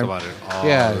He the talks time. about it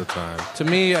all the time. To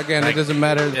me, again, it doesn't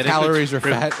matter. The it calories are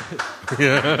includes fat.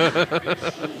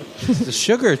 The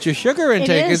sugar, it's your sugar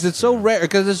intake. is. It's so rare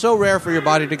because it's so rare for your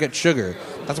body to get sugar.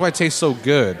 That's why it tastes so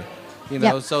good.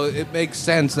 Yep. So it makes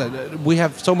sense that we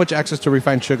have so much access to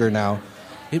refined sugar now.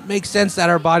 It makes sense that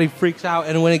our body freaks out,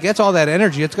 and when it gets all that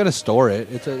energy, it's going to store it.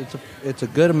 It's a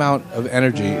good amount of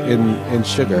energy in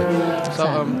sugar.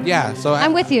 So So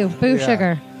I'm with you. Boo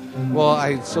sugar. Well,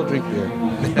 I still drink beer.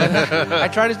 I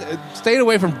try to stay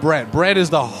away from bread. Bread is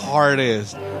the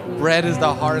hardest.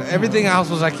 Everything else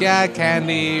was like, yeah,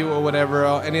 candy or whatever,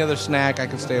 or any other snack I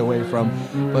can stay away from.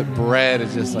 But bread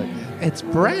is just like, it's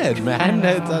bread, man.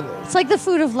 It's like the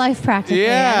food of life, practically.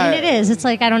 Yeah. I mean, it is. It's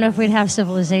like I don't know if we'd have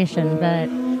civilization, but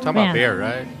Talking about man. beer,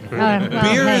 right? Well,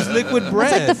 Beer hey. is liquid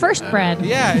bread. It's like the first bread.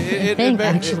 Yeah,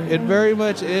 actually. it very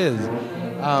much is.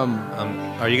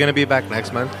 Are you going to be back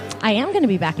next month? I am going to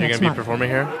be back You're next going to be month. performing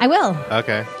here? I will.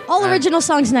 Okay. All original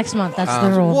songs next month. That's the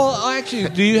rule. Well, actually,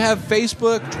 do you have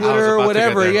Facebook, Twitter, about to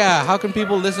whatever? get there. Yeah. How can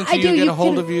people listen to I you do. and get You a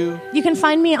hold can- of you? You can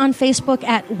find me on Facebook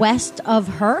at West of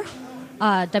Her,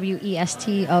 WEST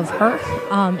of Her,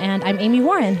 and I'm Amy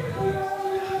Warren.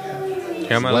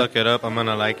 Okay, I'm going to look it up. I'm going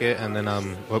to like it, and then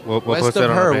we'll West post it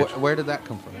of on Her. our page. Where did that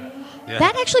come from? Yeah.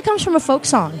 That actually comes from a folk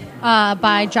song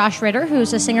by Josh Ritter,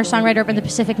 who's a singer-songwriter up in the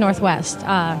Pacific Northwest.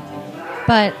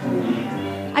 But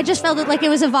I just felt like it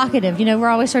was evocative. We're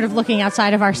always sort of looking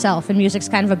outside of ourselves, and music's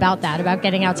kind of about that, about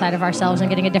getting outside of ourselves and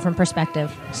getting a different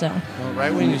perspective. So, Well,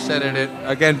 right when you said it,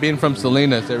 again, being from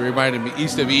Salinas, it reminded me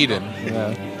East of Eden.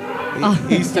 Yeah.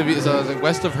 East of so I was like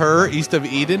West of Her, East of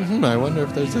Eden. I wonder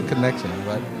if there's a connection,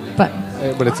 but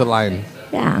it's a line.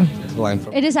 yeah, It's a line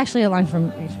from. it is actually a line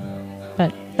from,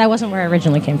 but that wasn't where it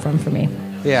originally came from for me.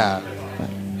 Yeah.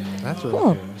 That's really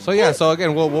Cool. cool. So yeah, so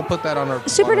again, we'll put that on our.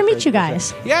 Super on to our meet you Facebook.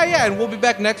 guys. Yeah, and we'll be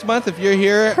back next month if you're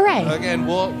here. Hooray. Again,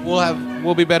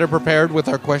 we'll be better prepared with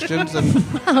our questions and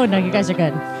Oh no, you guys are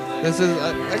good. this is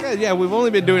again, yeah, we've only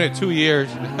been doing it 2 years.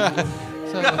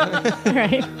 All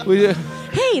right. we,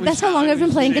 Hey, that's how long I've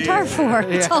been playing guitar for.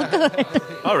 It's all good.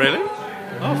 Oh, really?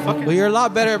 Oh, fuck it. well, you're a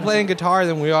lot better at playing guitar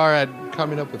than we are at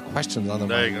coming up with questions on the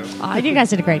There mic. you go. Oh, you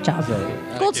guys did a great job.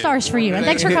 Gold stars for you, and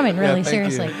thanks for coming. Really, Yeah, thank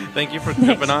you. seriously. Thank you for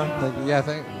jumping on. Yeah,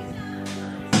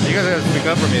 You guys got to speak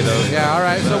up for me, though. Yeah, all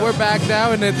right. So we're back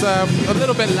now, and it's a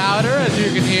little bit louder, as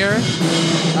you can hear.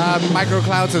 Micro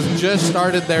Clouds has just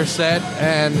started their set,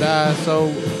 and so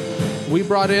we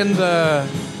brought in the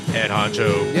Head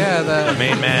honcho. the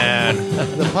Main man.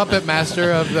 the puppet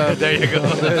master of the There you go.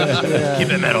 Keep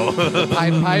it metal.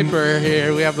 Pied Piper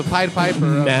here. We have the Pied Piper.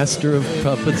 Master of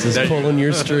puppets is There you pulling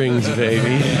your strings,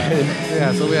 baby.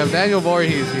 Yeah, so we have Daniel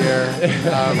Vorhies here.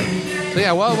 So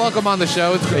yeah, welcome on the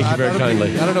show. Thank you very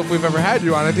kindly. I don't know if we've ever had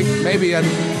you on. I think maybe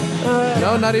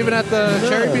no, not even at the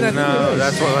Cherry Bean. No,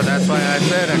 that's why I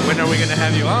said, like, when are we going to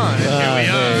have you on? And here we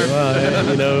are.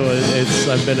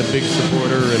 I've been a big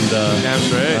supporter and Damn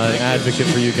straight. an advocate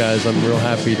for you guys. I'm real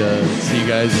happy to see you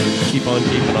guys keep on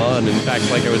keeping on. In fact,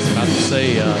 like I was about to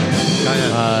say,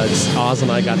 Oz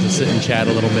and I got to sit and chat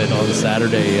a little bit on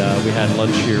Saturday. We had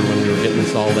lunch here when we were getting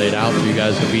this all laid out for you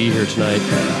guys to be here tonight.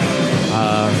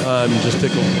 I'm just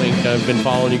tickled pink. I've been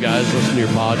following you guys, listening to your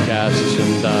podcasts,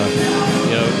 and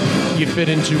you fit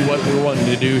into what we're wanting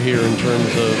to do here in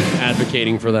terms of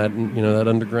advocating for that, that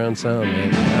underground sound,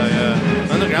 man. Oh, yeah.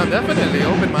 Underground, definitely.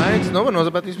 Open mics. No one knows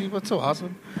about these people. It's so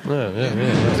awesome. Yeah.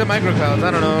 It's the microclouds. I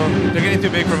don't know. They're getting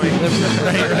too big for me.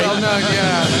 Well, no,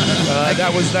 yeah.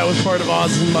 That was part of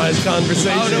Oz and my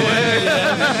conversation. Oh, no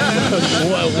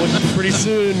way. Well, pretty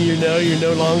soon, you're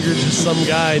no longer just some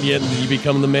guy, and yet you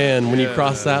become the man when you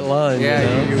cross that line.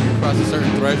 Yeah, you cross a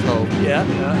certain threshold. Yeah.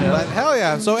 But hell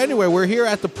yeah. So anyway, we're here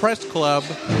at the Press Club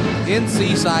in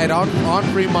Seaside on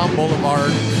Fremont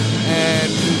Boulevard.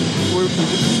 And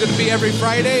it's going to be every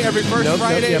Friday, every first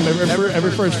Friday?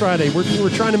 Every first Friday. We're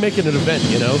trying to make it an event,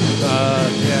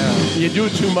 Yeah. You do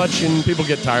it too much and people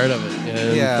get tired of it.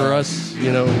 And for us,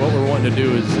 what we're wanting to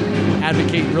do is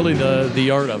advocate really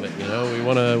the art of it. We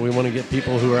want to get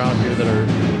people who are out here that are,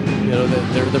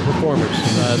 they're performers.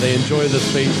 They enjoy the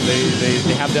space.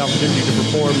 They have the opportunity to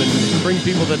perform and bring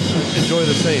people that enjoy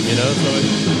the same. So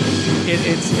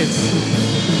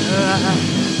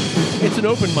it's an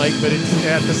open mic, but it's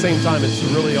at the same time it's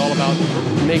really all about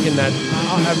making that.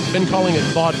 I've been calling it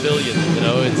vaudevillian.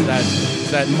 It's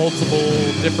that multiple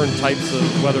different types of,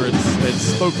 whether it's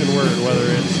spoken word,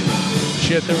 whether it's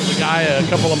shit. There was a guy a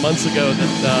couple of months ago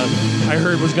that I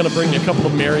heard was going to bring a couple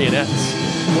of marionettes,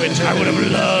 which I would have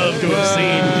loved to have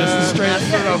seen. Just straight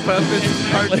Puppets,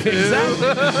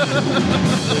 exactly.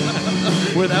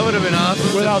 That would have been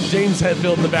awesome. Without James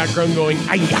Hetfield in the background going,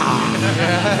 "Ayah."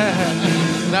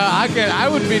 No, I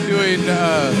would be doing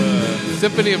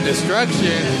Symphony of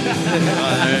Destruction.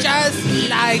 Just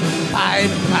like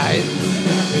Pied.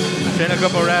 Train a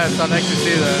couple rats. I'd like to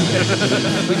see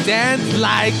that. We dance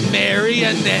like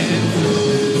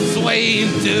marionettes,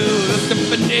 swaying to the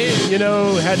symphony.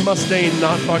 Had Mustaine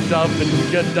not fucked up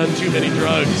and done too many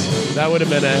drugs, that would have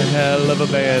been a hell of a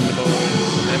band,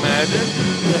 boys. Imagine.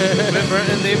 Cliff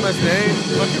Burton, Dave Mustaine,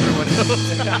 fuck everyone else.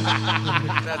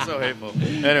 That's so hateful.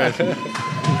 Anyways.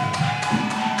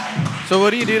 So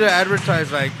what do you do to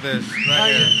advertise like this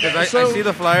right here? Because I see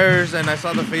the flyers and I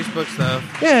saw the Facebook stuff.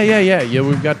 Yeah.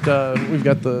 We've got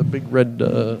the big red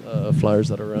flyers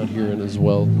that are around here and as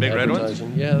well. Big red ones?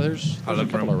 Yeah, there's a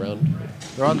couple around.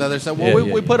 They're on the other side. Well,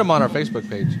 we put them on our Facebook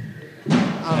page.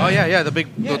 Oh yeah, the big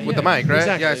with the mic, right?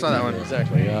 Exactly, yeah, I saw that one.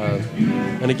 Exactly.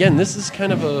 And again, this is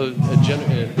kind of an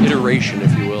iteration,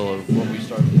 if you will, of what we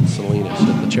started in Salinas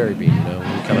at the Cherry Bean.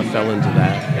 We kind of fell into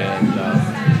that and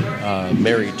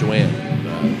married Joanne,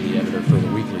 the editor for the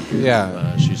Weekly. Here.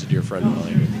 Yeah. She's a dear friend of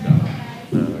mine.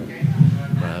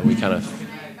 And, we kind of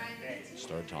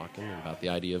started talking about the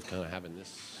idea of kind of having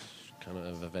this kind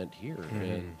of event here,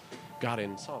 and got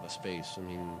in, saw the space. I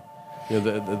mean.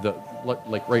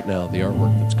 Like right now, the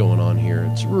artwork that's going on here,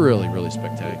 it's really, really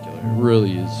spectacular. It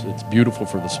really is. It's beautiful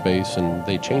for the space, and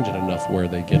they change it enough where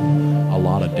they get a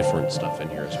lot of different stuff in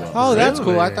here as well. Oh, that's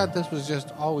cool. I thought this was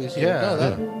just always here.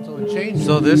 Yeah. So it changed.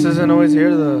 So this isn't always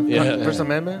here, the First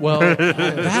Amendment? Well,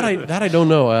 that I don't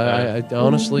know. I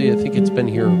honestly, I think it's been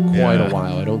here quite a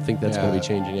while. I don't think that's going to be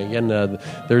changing. Again,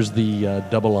 there's the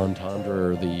double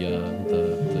entendre, or the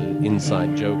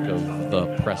inside joke of the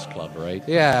Press Club, right?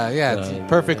 Yeah. It's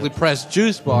perfectly pressed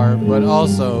juice bar, but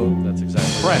also that's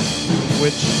exactly pressed.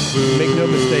 Which, make no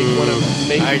mistake,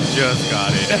 I just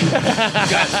got it.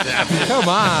 Come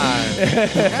on.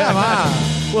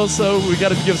 Well, so we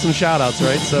got to give some shout-outs,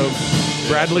 right? So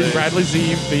Bradley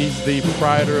Zeeb, he's the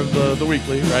proprietor of the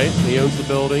Weekly, right? He owns the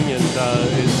building and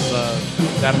is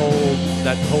that whole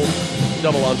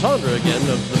double entendre again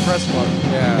of the Press Club.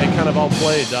 Yeah. They kind of all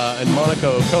played, and Monica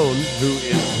O'Cone, who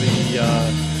is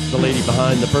the lady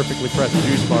behind the Perfectly Pressed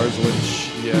Juice Bars, which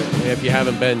if you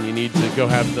haven't been, you need to go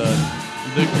have the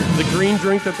green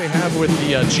drink that they have with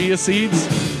the chia seeds.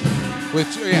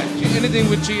 Anything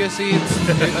with chia seeds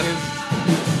is.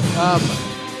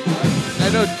 I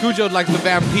know Cujo likes the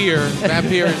Vampire.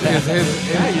 Vampire is his drink,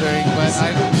 but is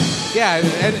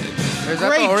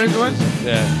that the orange one?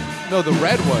 Yeah. No, the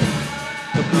red one.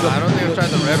 I don't think I've tried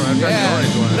the red one. I've tried the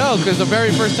orange one. No, because the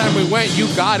very first time we went, you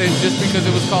got it just because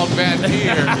it was called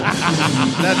Vampire.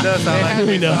 That does sound like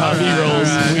we know how he rolls.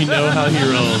 Right. We know how he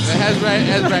rolls. It has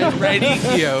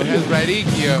radicchio.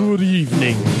 Good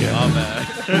evening. Oh, man.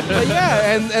 But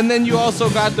and then you also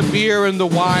got the beer and the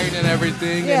wine and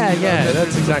everything. Yeah, and,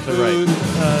 that's exactly right.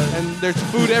 And there's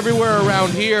food everywhere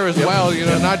around here as well.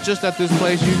 Not just at this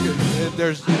place.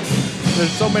 There's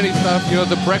so many stuff.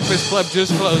 The Breakfast Club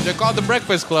just closed. They're called the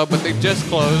Breakfast Club, but they just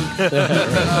closed. So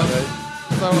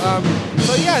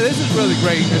this is really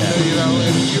great.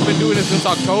 And you've been doing it since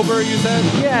October, you said?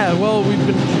 Yeah. Well, we've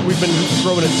been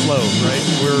growing it slow, right?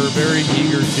 We're very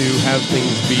eager to have things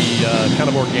be kind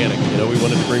of organic. We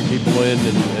wanted to bring people in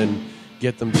and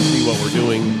get them to see what we're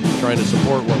doing, trying to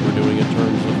support what we're doing in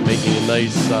terms of making a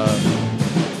nice,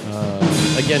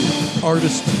 again,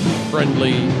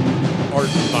 artist-friendly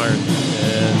art environment.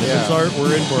 And if it's art,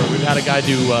 we're in for it. We've had a guy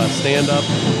do stand-up,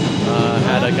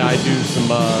 had a guy do some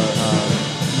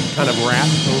kind of rap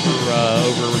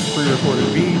over pre-recorded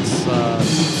beats.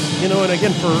 And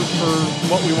again, for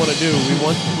what we want to do, we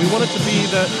want it to be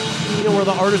that, where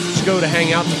the artists go to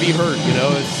hang out to be heard.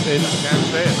 It's. Can't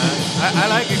say it, man. I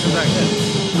like it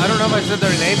because I don't know if I said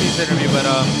their name in this interview, but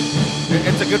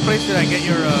it's a good place to get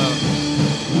your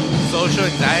social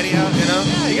anxiety out.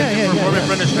 Perform in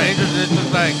front of strangers. And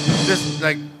it's just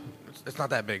it's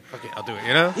not that big. Okay, I'll do it.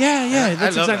 Yeah,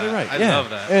 that's exactly that. right. I love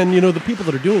that. And the people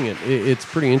that are doing it's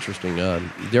pretty interesting.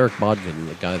 Derek Bodkin,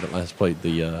 the guy that last played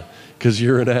the "Cause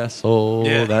You're an Asshole"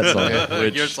 that song.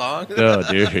 Your song? Oh,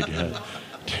 dude,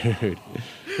 dude.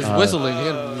 His whistling.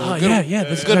 That's good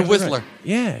exactly whistler. Right.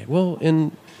 Yeah, well,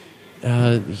 and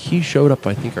he showed up.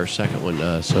 I think our second one,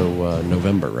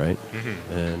 November, right?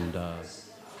 Mm-hmm. And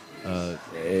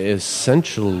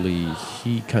essentially,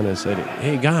 he kind of said,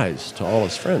 "Hey guys," to all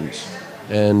his friends.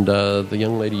 And the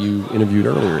young lady you interviewed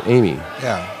earlier, Amy,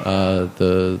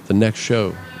 the next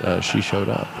show, she showed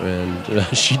up,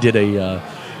 and she did a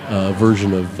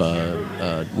version of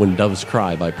 "When Doves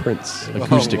Cry" by Prince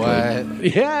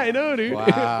acoustically. Yeah, I know, dude.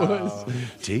 Wow. It was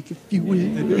 "Take If You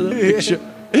Will" picture.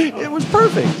 It was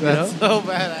perfect. That's so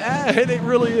badass. And it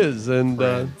really is. And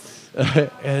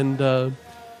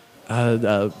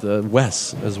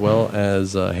Wes, as well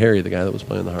as Harry, the guy that was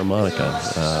playing the harmonica,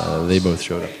 they both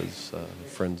showed up as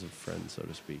friends of friends, so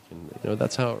to speak. And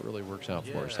that's how it really works out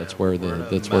for us. That's where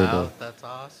that's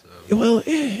awesome. Well,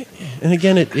 and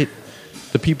again, the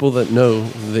people that know,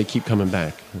 they keep coming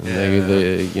back.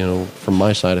 They from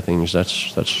my side of things,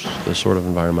 that's the sort of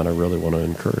environment I really want to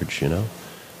encourage.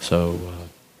 So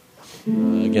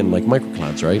again, like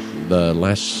Microclouds, right? The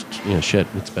last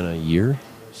it's been a year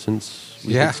since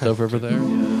we did stuff over there,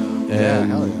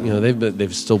 and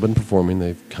they've still been performing.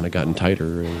 They've kind of gotten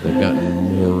tighter, and they've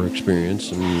gotten more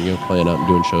experience, and playing out and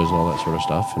doing shows and all that sort of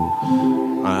stuff. And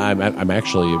I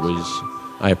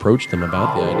approached them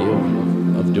about the idea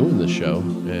of doing this show,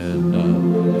 and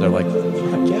they're like,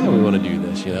 "Heck yeah, we want to do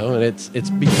this," And it's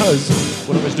because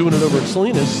when I was doing it over at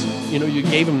Salinas, you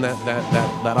gave them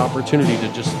that opportunity to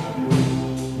just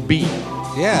be.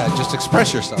 Yeah, just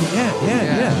express yourself.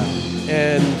 Yeah.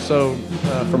 And so,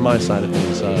 from my side of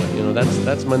things,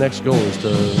 that's my next goal, is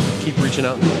to keep reaching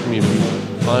out into the community,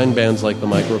 find bands like the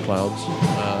Microclouds,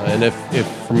 and if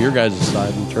from your guys'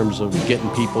 side, in terms of getting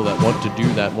people that want to do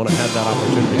that, want to have that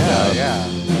opportunity,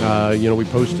 we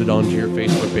posted onto your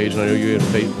Facebook page, and I know you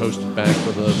had posted back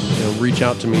with reach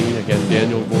out to me again,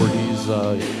 Daniel Vorhies.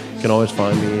 You can always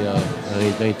find me. I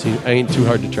ain't too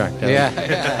hard to track down. Yeah.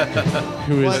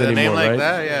 Who is a anymore, name like right?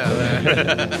 that?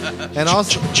 Yeah. And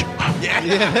also,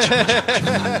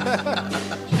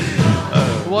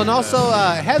 well, and also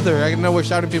Heather. I know we're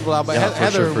shouting people out, but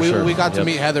Heather, we got to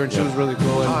meet Heather, and she was really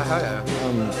cool. And, hell yeah.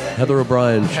 Heather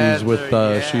O'Brien, she's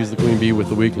Heather, she's the Queen Bee with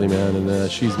the Weekly, man,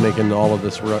 and she's making all of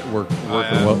this work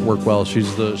well.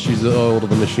 She's the oil of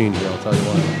the machine here, I'll tell you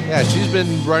what. Yeah, she's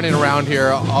been running around here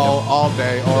all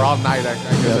day, or all night, I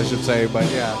guess I should say. But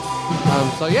yeah,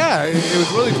 it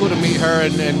was really cool to meet her,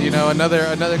 and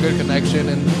another good connection.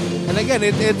 And again,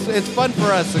 it's fun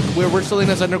for us. We're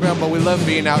Salinas Underground, but we love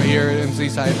being out here in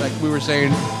Seaside. Like we were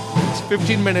saying, it's a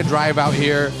 15-minute drive out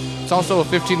here. It's also a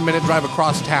 15-minute drive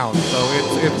across town, so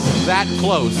it's that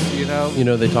close,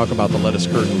 they talk about the lettuce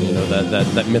curtain,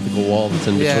 that mythical wall that's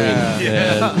in between.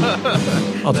 Yeah.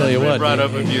 And I'll tell you what. Brought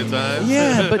up a few times.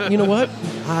 Yeah, but you know what?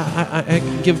 I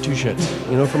give two shits.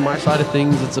 From my side of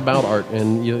things, it's about art,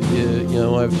 and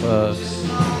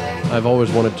I've always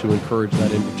wanted to encourage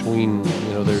that in between.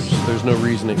 There's no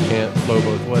reason it can't flow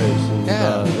both ways. And,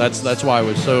 that's why I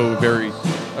was so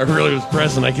I really was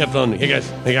pressed, and I kept on. Hey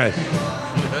guys.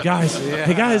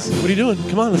 Hey guys, what are you doing?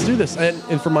 Come on, let's do this.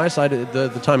 And from my side, the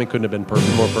timing couldn't have been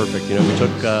more perfect. We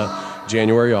took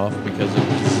January off because it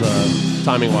was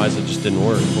timing-wise, it just didn't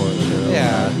work for us.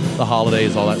 Yeah. The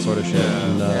holidays, all that sort of shit.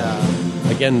 And,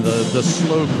 again, the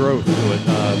slow growth to it.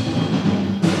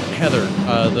 Heather,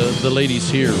 the ladies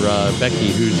here,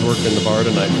 Becky, who's working the bar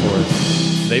tonight for us,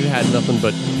 they've had nothing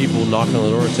but people knocking on the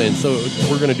door saying, "So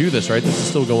we're going to do this, right? This is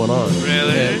still going on."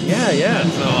 Really? And, yeah.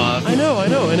 That's so awesome. I know.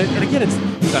 And again, it's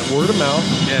that word of mouth.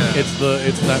 Yeah. It's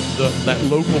that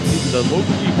local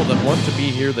people that want to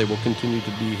be here. They will continue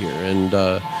to be here, and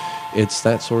it's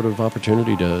that sort of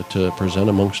opportunity to present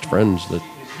amongst friends that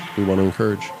we want to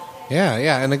encourage.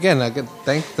 Yeah. And again,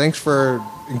 thanks for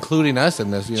including us in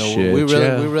this. We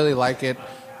really like it.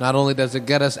 Not only does it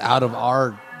get us out of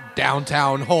our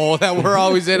downtown hole that we're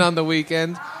always in on the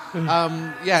weekend.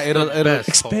 It'll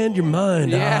expand your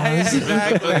mind. Yeah,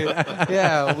 exactly.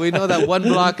 Yeah, we know that one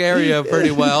block area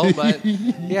pretty well, but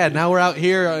now we're out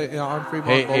here on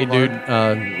Fremont Boulevard. Hey, dude.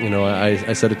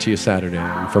 I said it to you Saturday.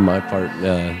 And for my part,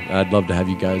 I'd love to have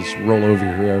you guys roll over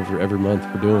here every month.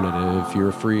 We're doing it. If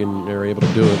you're free and are able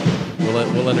to do it,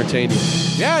 we'll entertain you.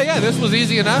 Yeah. This was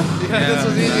easy enough. This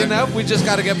was easy enough. We just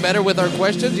got to get better with our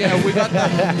questions. Yeah, we got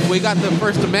the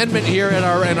First Amendment here in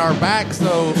our back.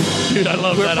 So, dude, I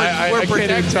love that. I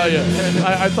can't even tell you.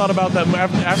 I thought about that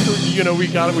after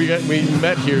we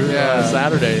met here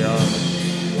Saturday.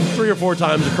 3 or 4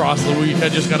 times across the week, I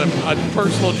just got a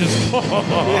personal chuckle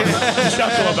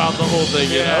about the whole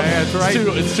thing. You know, that's right.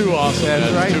 It's too awesome. Yeah,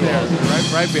 it's right there, awesome.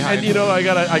 right behind. And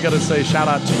I gotta say, shout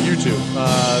out to you two.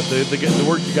 The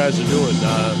work you guys are doing.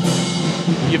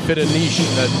 You fit a niche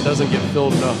that doesn't get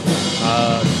filled enough.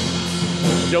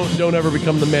 Don't ever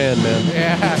become the man.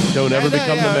 Yeah. Don't ever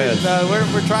become the man.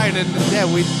 We're trying, and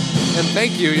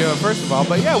thank you. First of all,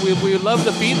 but we love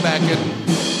the feedback, and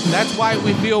that's why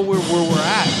we feel where we're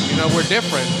at. We're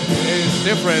different. It's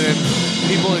different, and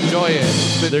people enjoy it.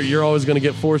 But you're always going to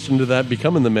get forced into that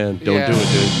becoming the man. Don't do it,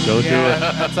 dude. Don't do it.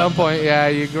 At some point,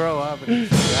 you grow up. And,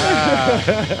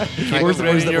 where's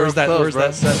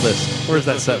that set list? Where's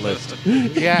that set list?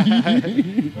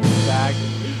 Exactly.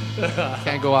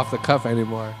 Can't go off the cuff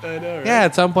anymore. I know, right? Yeah,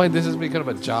 at some point, this has become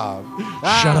a job.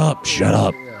 Shut up.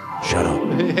 Yeah.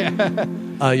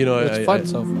 It's fun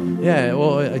so far. Yeah,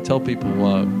 well, I tell people,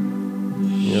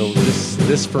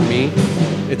 this for me,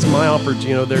 it's my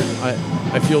opportunity.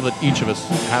 I feel that each of us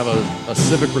have a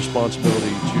civic responsibility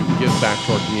to give back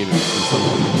to our community.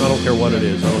 I don't care what it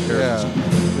is. I don't care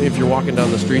if you're walking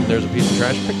down the street and there's a piece of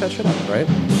trash, pick that shit up, right?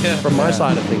 Yeah. From my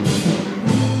side of things,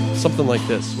 something like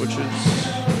this, which is,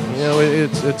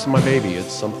 it's my baby.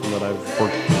 It's something that I've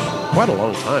worked quite a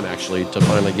long time, actually, to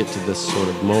finally get to this sort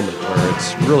of moment where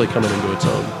it's really coming into its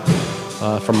own.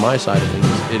 From my side of things,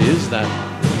 it is that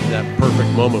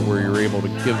perfect moment where you're able to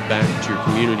give back to your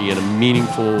community in a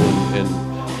meaningful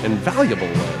and valuable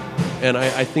way. And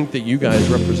I think that you guys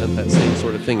represent that same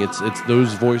sort of thing. It's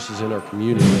those voices in our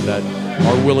community that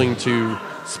are willing to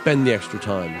spend the extra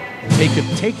time, take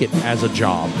it as a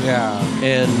job,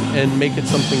 and make it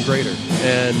something greater.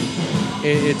 And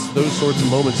it's those sorts of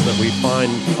moments that we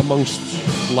find amongst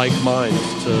like minds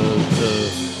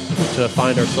to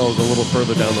find ourselves a little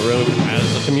further down the road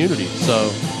as a community.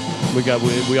 So we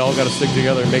all got to stick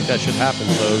together and make that shit happen.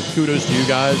 So kudos to you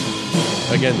guys.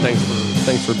 Again,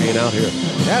 thanks for being out here.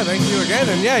 Yeah, thank you again.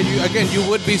 And you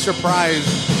would be surprised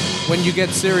when you get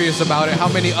serious about it how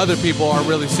many other people are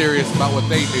really serious about what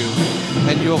they do.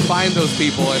 And you'll find those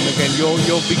people, and again,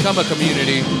 you'll become a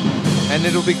community. And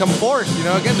it'll become force,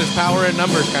 Again, there's power in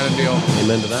numbers kind of deal.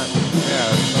 Amen to that. Yeah.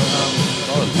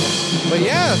 But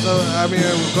I'm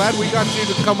glad we got you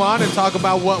to come on and talk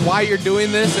about why you're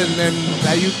doing this, and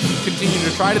that you continue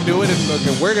to try to do it.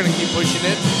 And we're going to keep pushing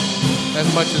it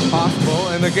as much as possible.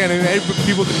 And again,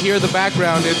 people can hear the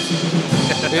background.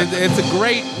 It's a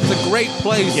great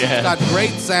place. Yeah. It's got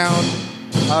great sound.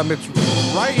 It's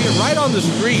right here, right on the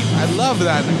street. I love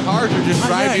that. The cars are just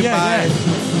driving by.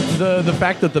 Yeah. The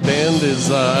fact that the band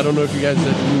is, I don't know if you guys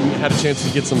had a chance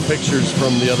to get some pictures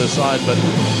from the other side, but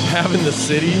having the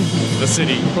city,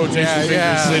 quotation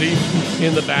fingers, city,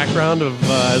 in the background of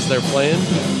as they're playing,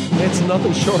 it's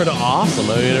nothing short of awesome.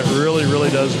 I mean, it really, really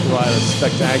does provide a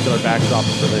spectacular backdrop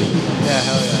for things. Yeah,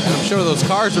 hell yeah. And I'm sure those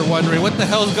cars are wondering, what the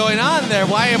hell's going on there?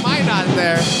 Why am I not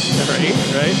there? Right?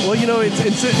 Well,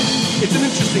 it's an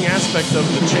interesting aspect of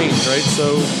the change, right?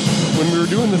 So when we were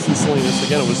doing this in Salinas,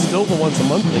 again, it was still the once a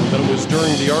month thing, but it was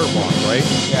during the art walk, right?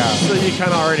 Yeah. So you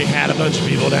kind of already had a bunch of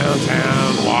people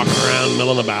downtown walking around,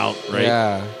 milling about, right?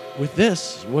 Yeah. With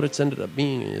this, what it's ended up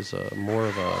being is more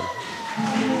of a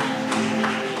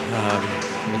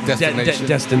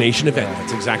destination event. Yeah.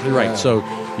 That's exactly right. Yeah. So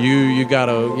you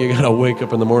gotta wake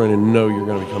up in the morning and know you're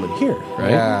going to be coming here,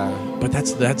 right? Yeah. But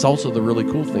that's also the really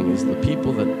cool thing is the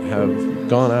people that have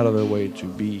gone out of their way to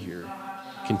be here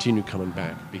continue coming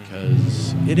back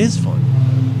because it is fun.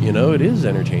 It is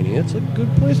entertaining. It's a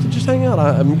good place to just hang out.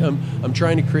 I'm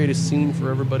trying to create a scene for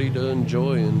everybody to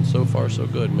enjoy, and so far so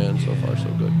good, man. So far so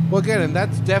good. Well, again, and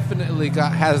that's definitely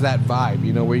has that vibe,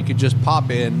 where you could just pop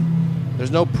in.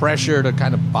 There's no pressure to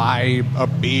kind of buy a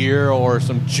beer or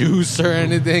some juice or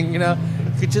anything, You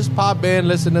could just pop in,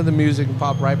 listen to the music, and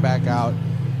pop right back out.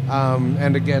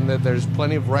 And again, that there's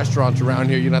plenty of restaurants around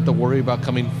here. You don't have to worry about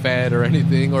coming fed or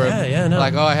anything, or no.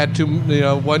 like, I had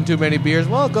one too many beers.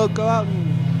 Well, go out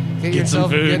and Get Get some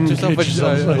yourself, food get and yourself get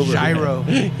yourself a sober. gyro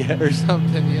or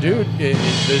something. You know? Dude,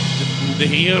 the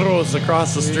heroes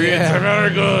across the street Yeah. are very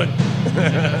good.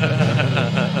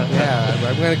 Yeah,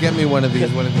 I'm gonna get me one of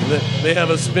these. They have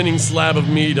a spinning slab of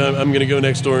meat. I'm gonna go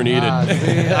next door and eat Ah, it.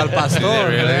 sí, al pastor,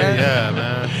 Really? man. Yeah,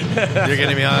 man. You're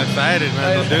getting me all excited,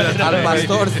 man. Don't do that to Al me.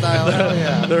 pastor style. Hell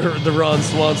yeah. The Ron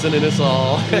Swanson in us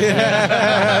all.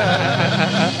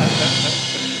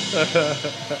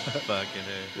 Fucking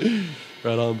A.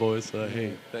 Right on, boys.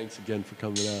 Hey, thanks again for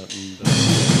coming out, and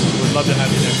we'd love to have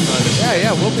you next time.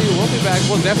 Yeah, we'll be back.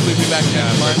 We'll definitely be back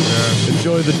next month.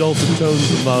 Enjoy the dulcet tones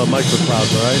of microclouds,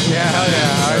 all right? Yeah, hell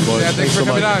yeah. All right, boys. yeah, thanks for so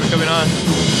coming much. on. Coming on.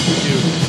 Thank you.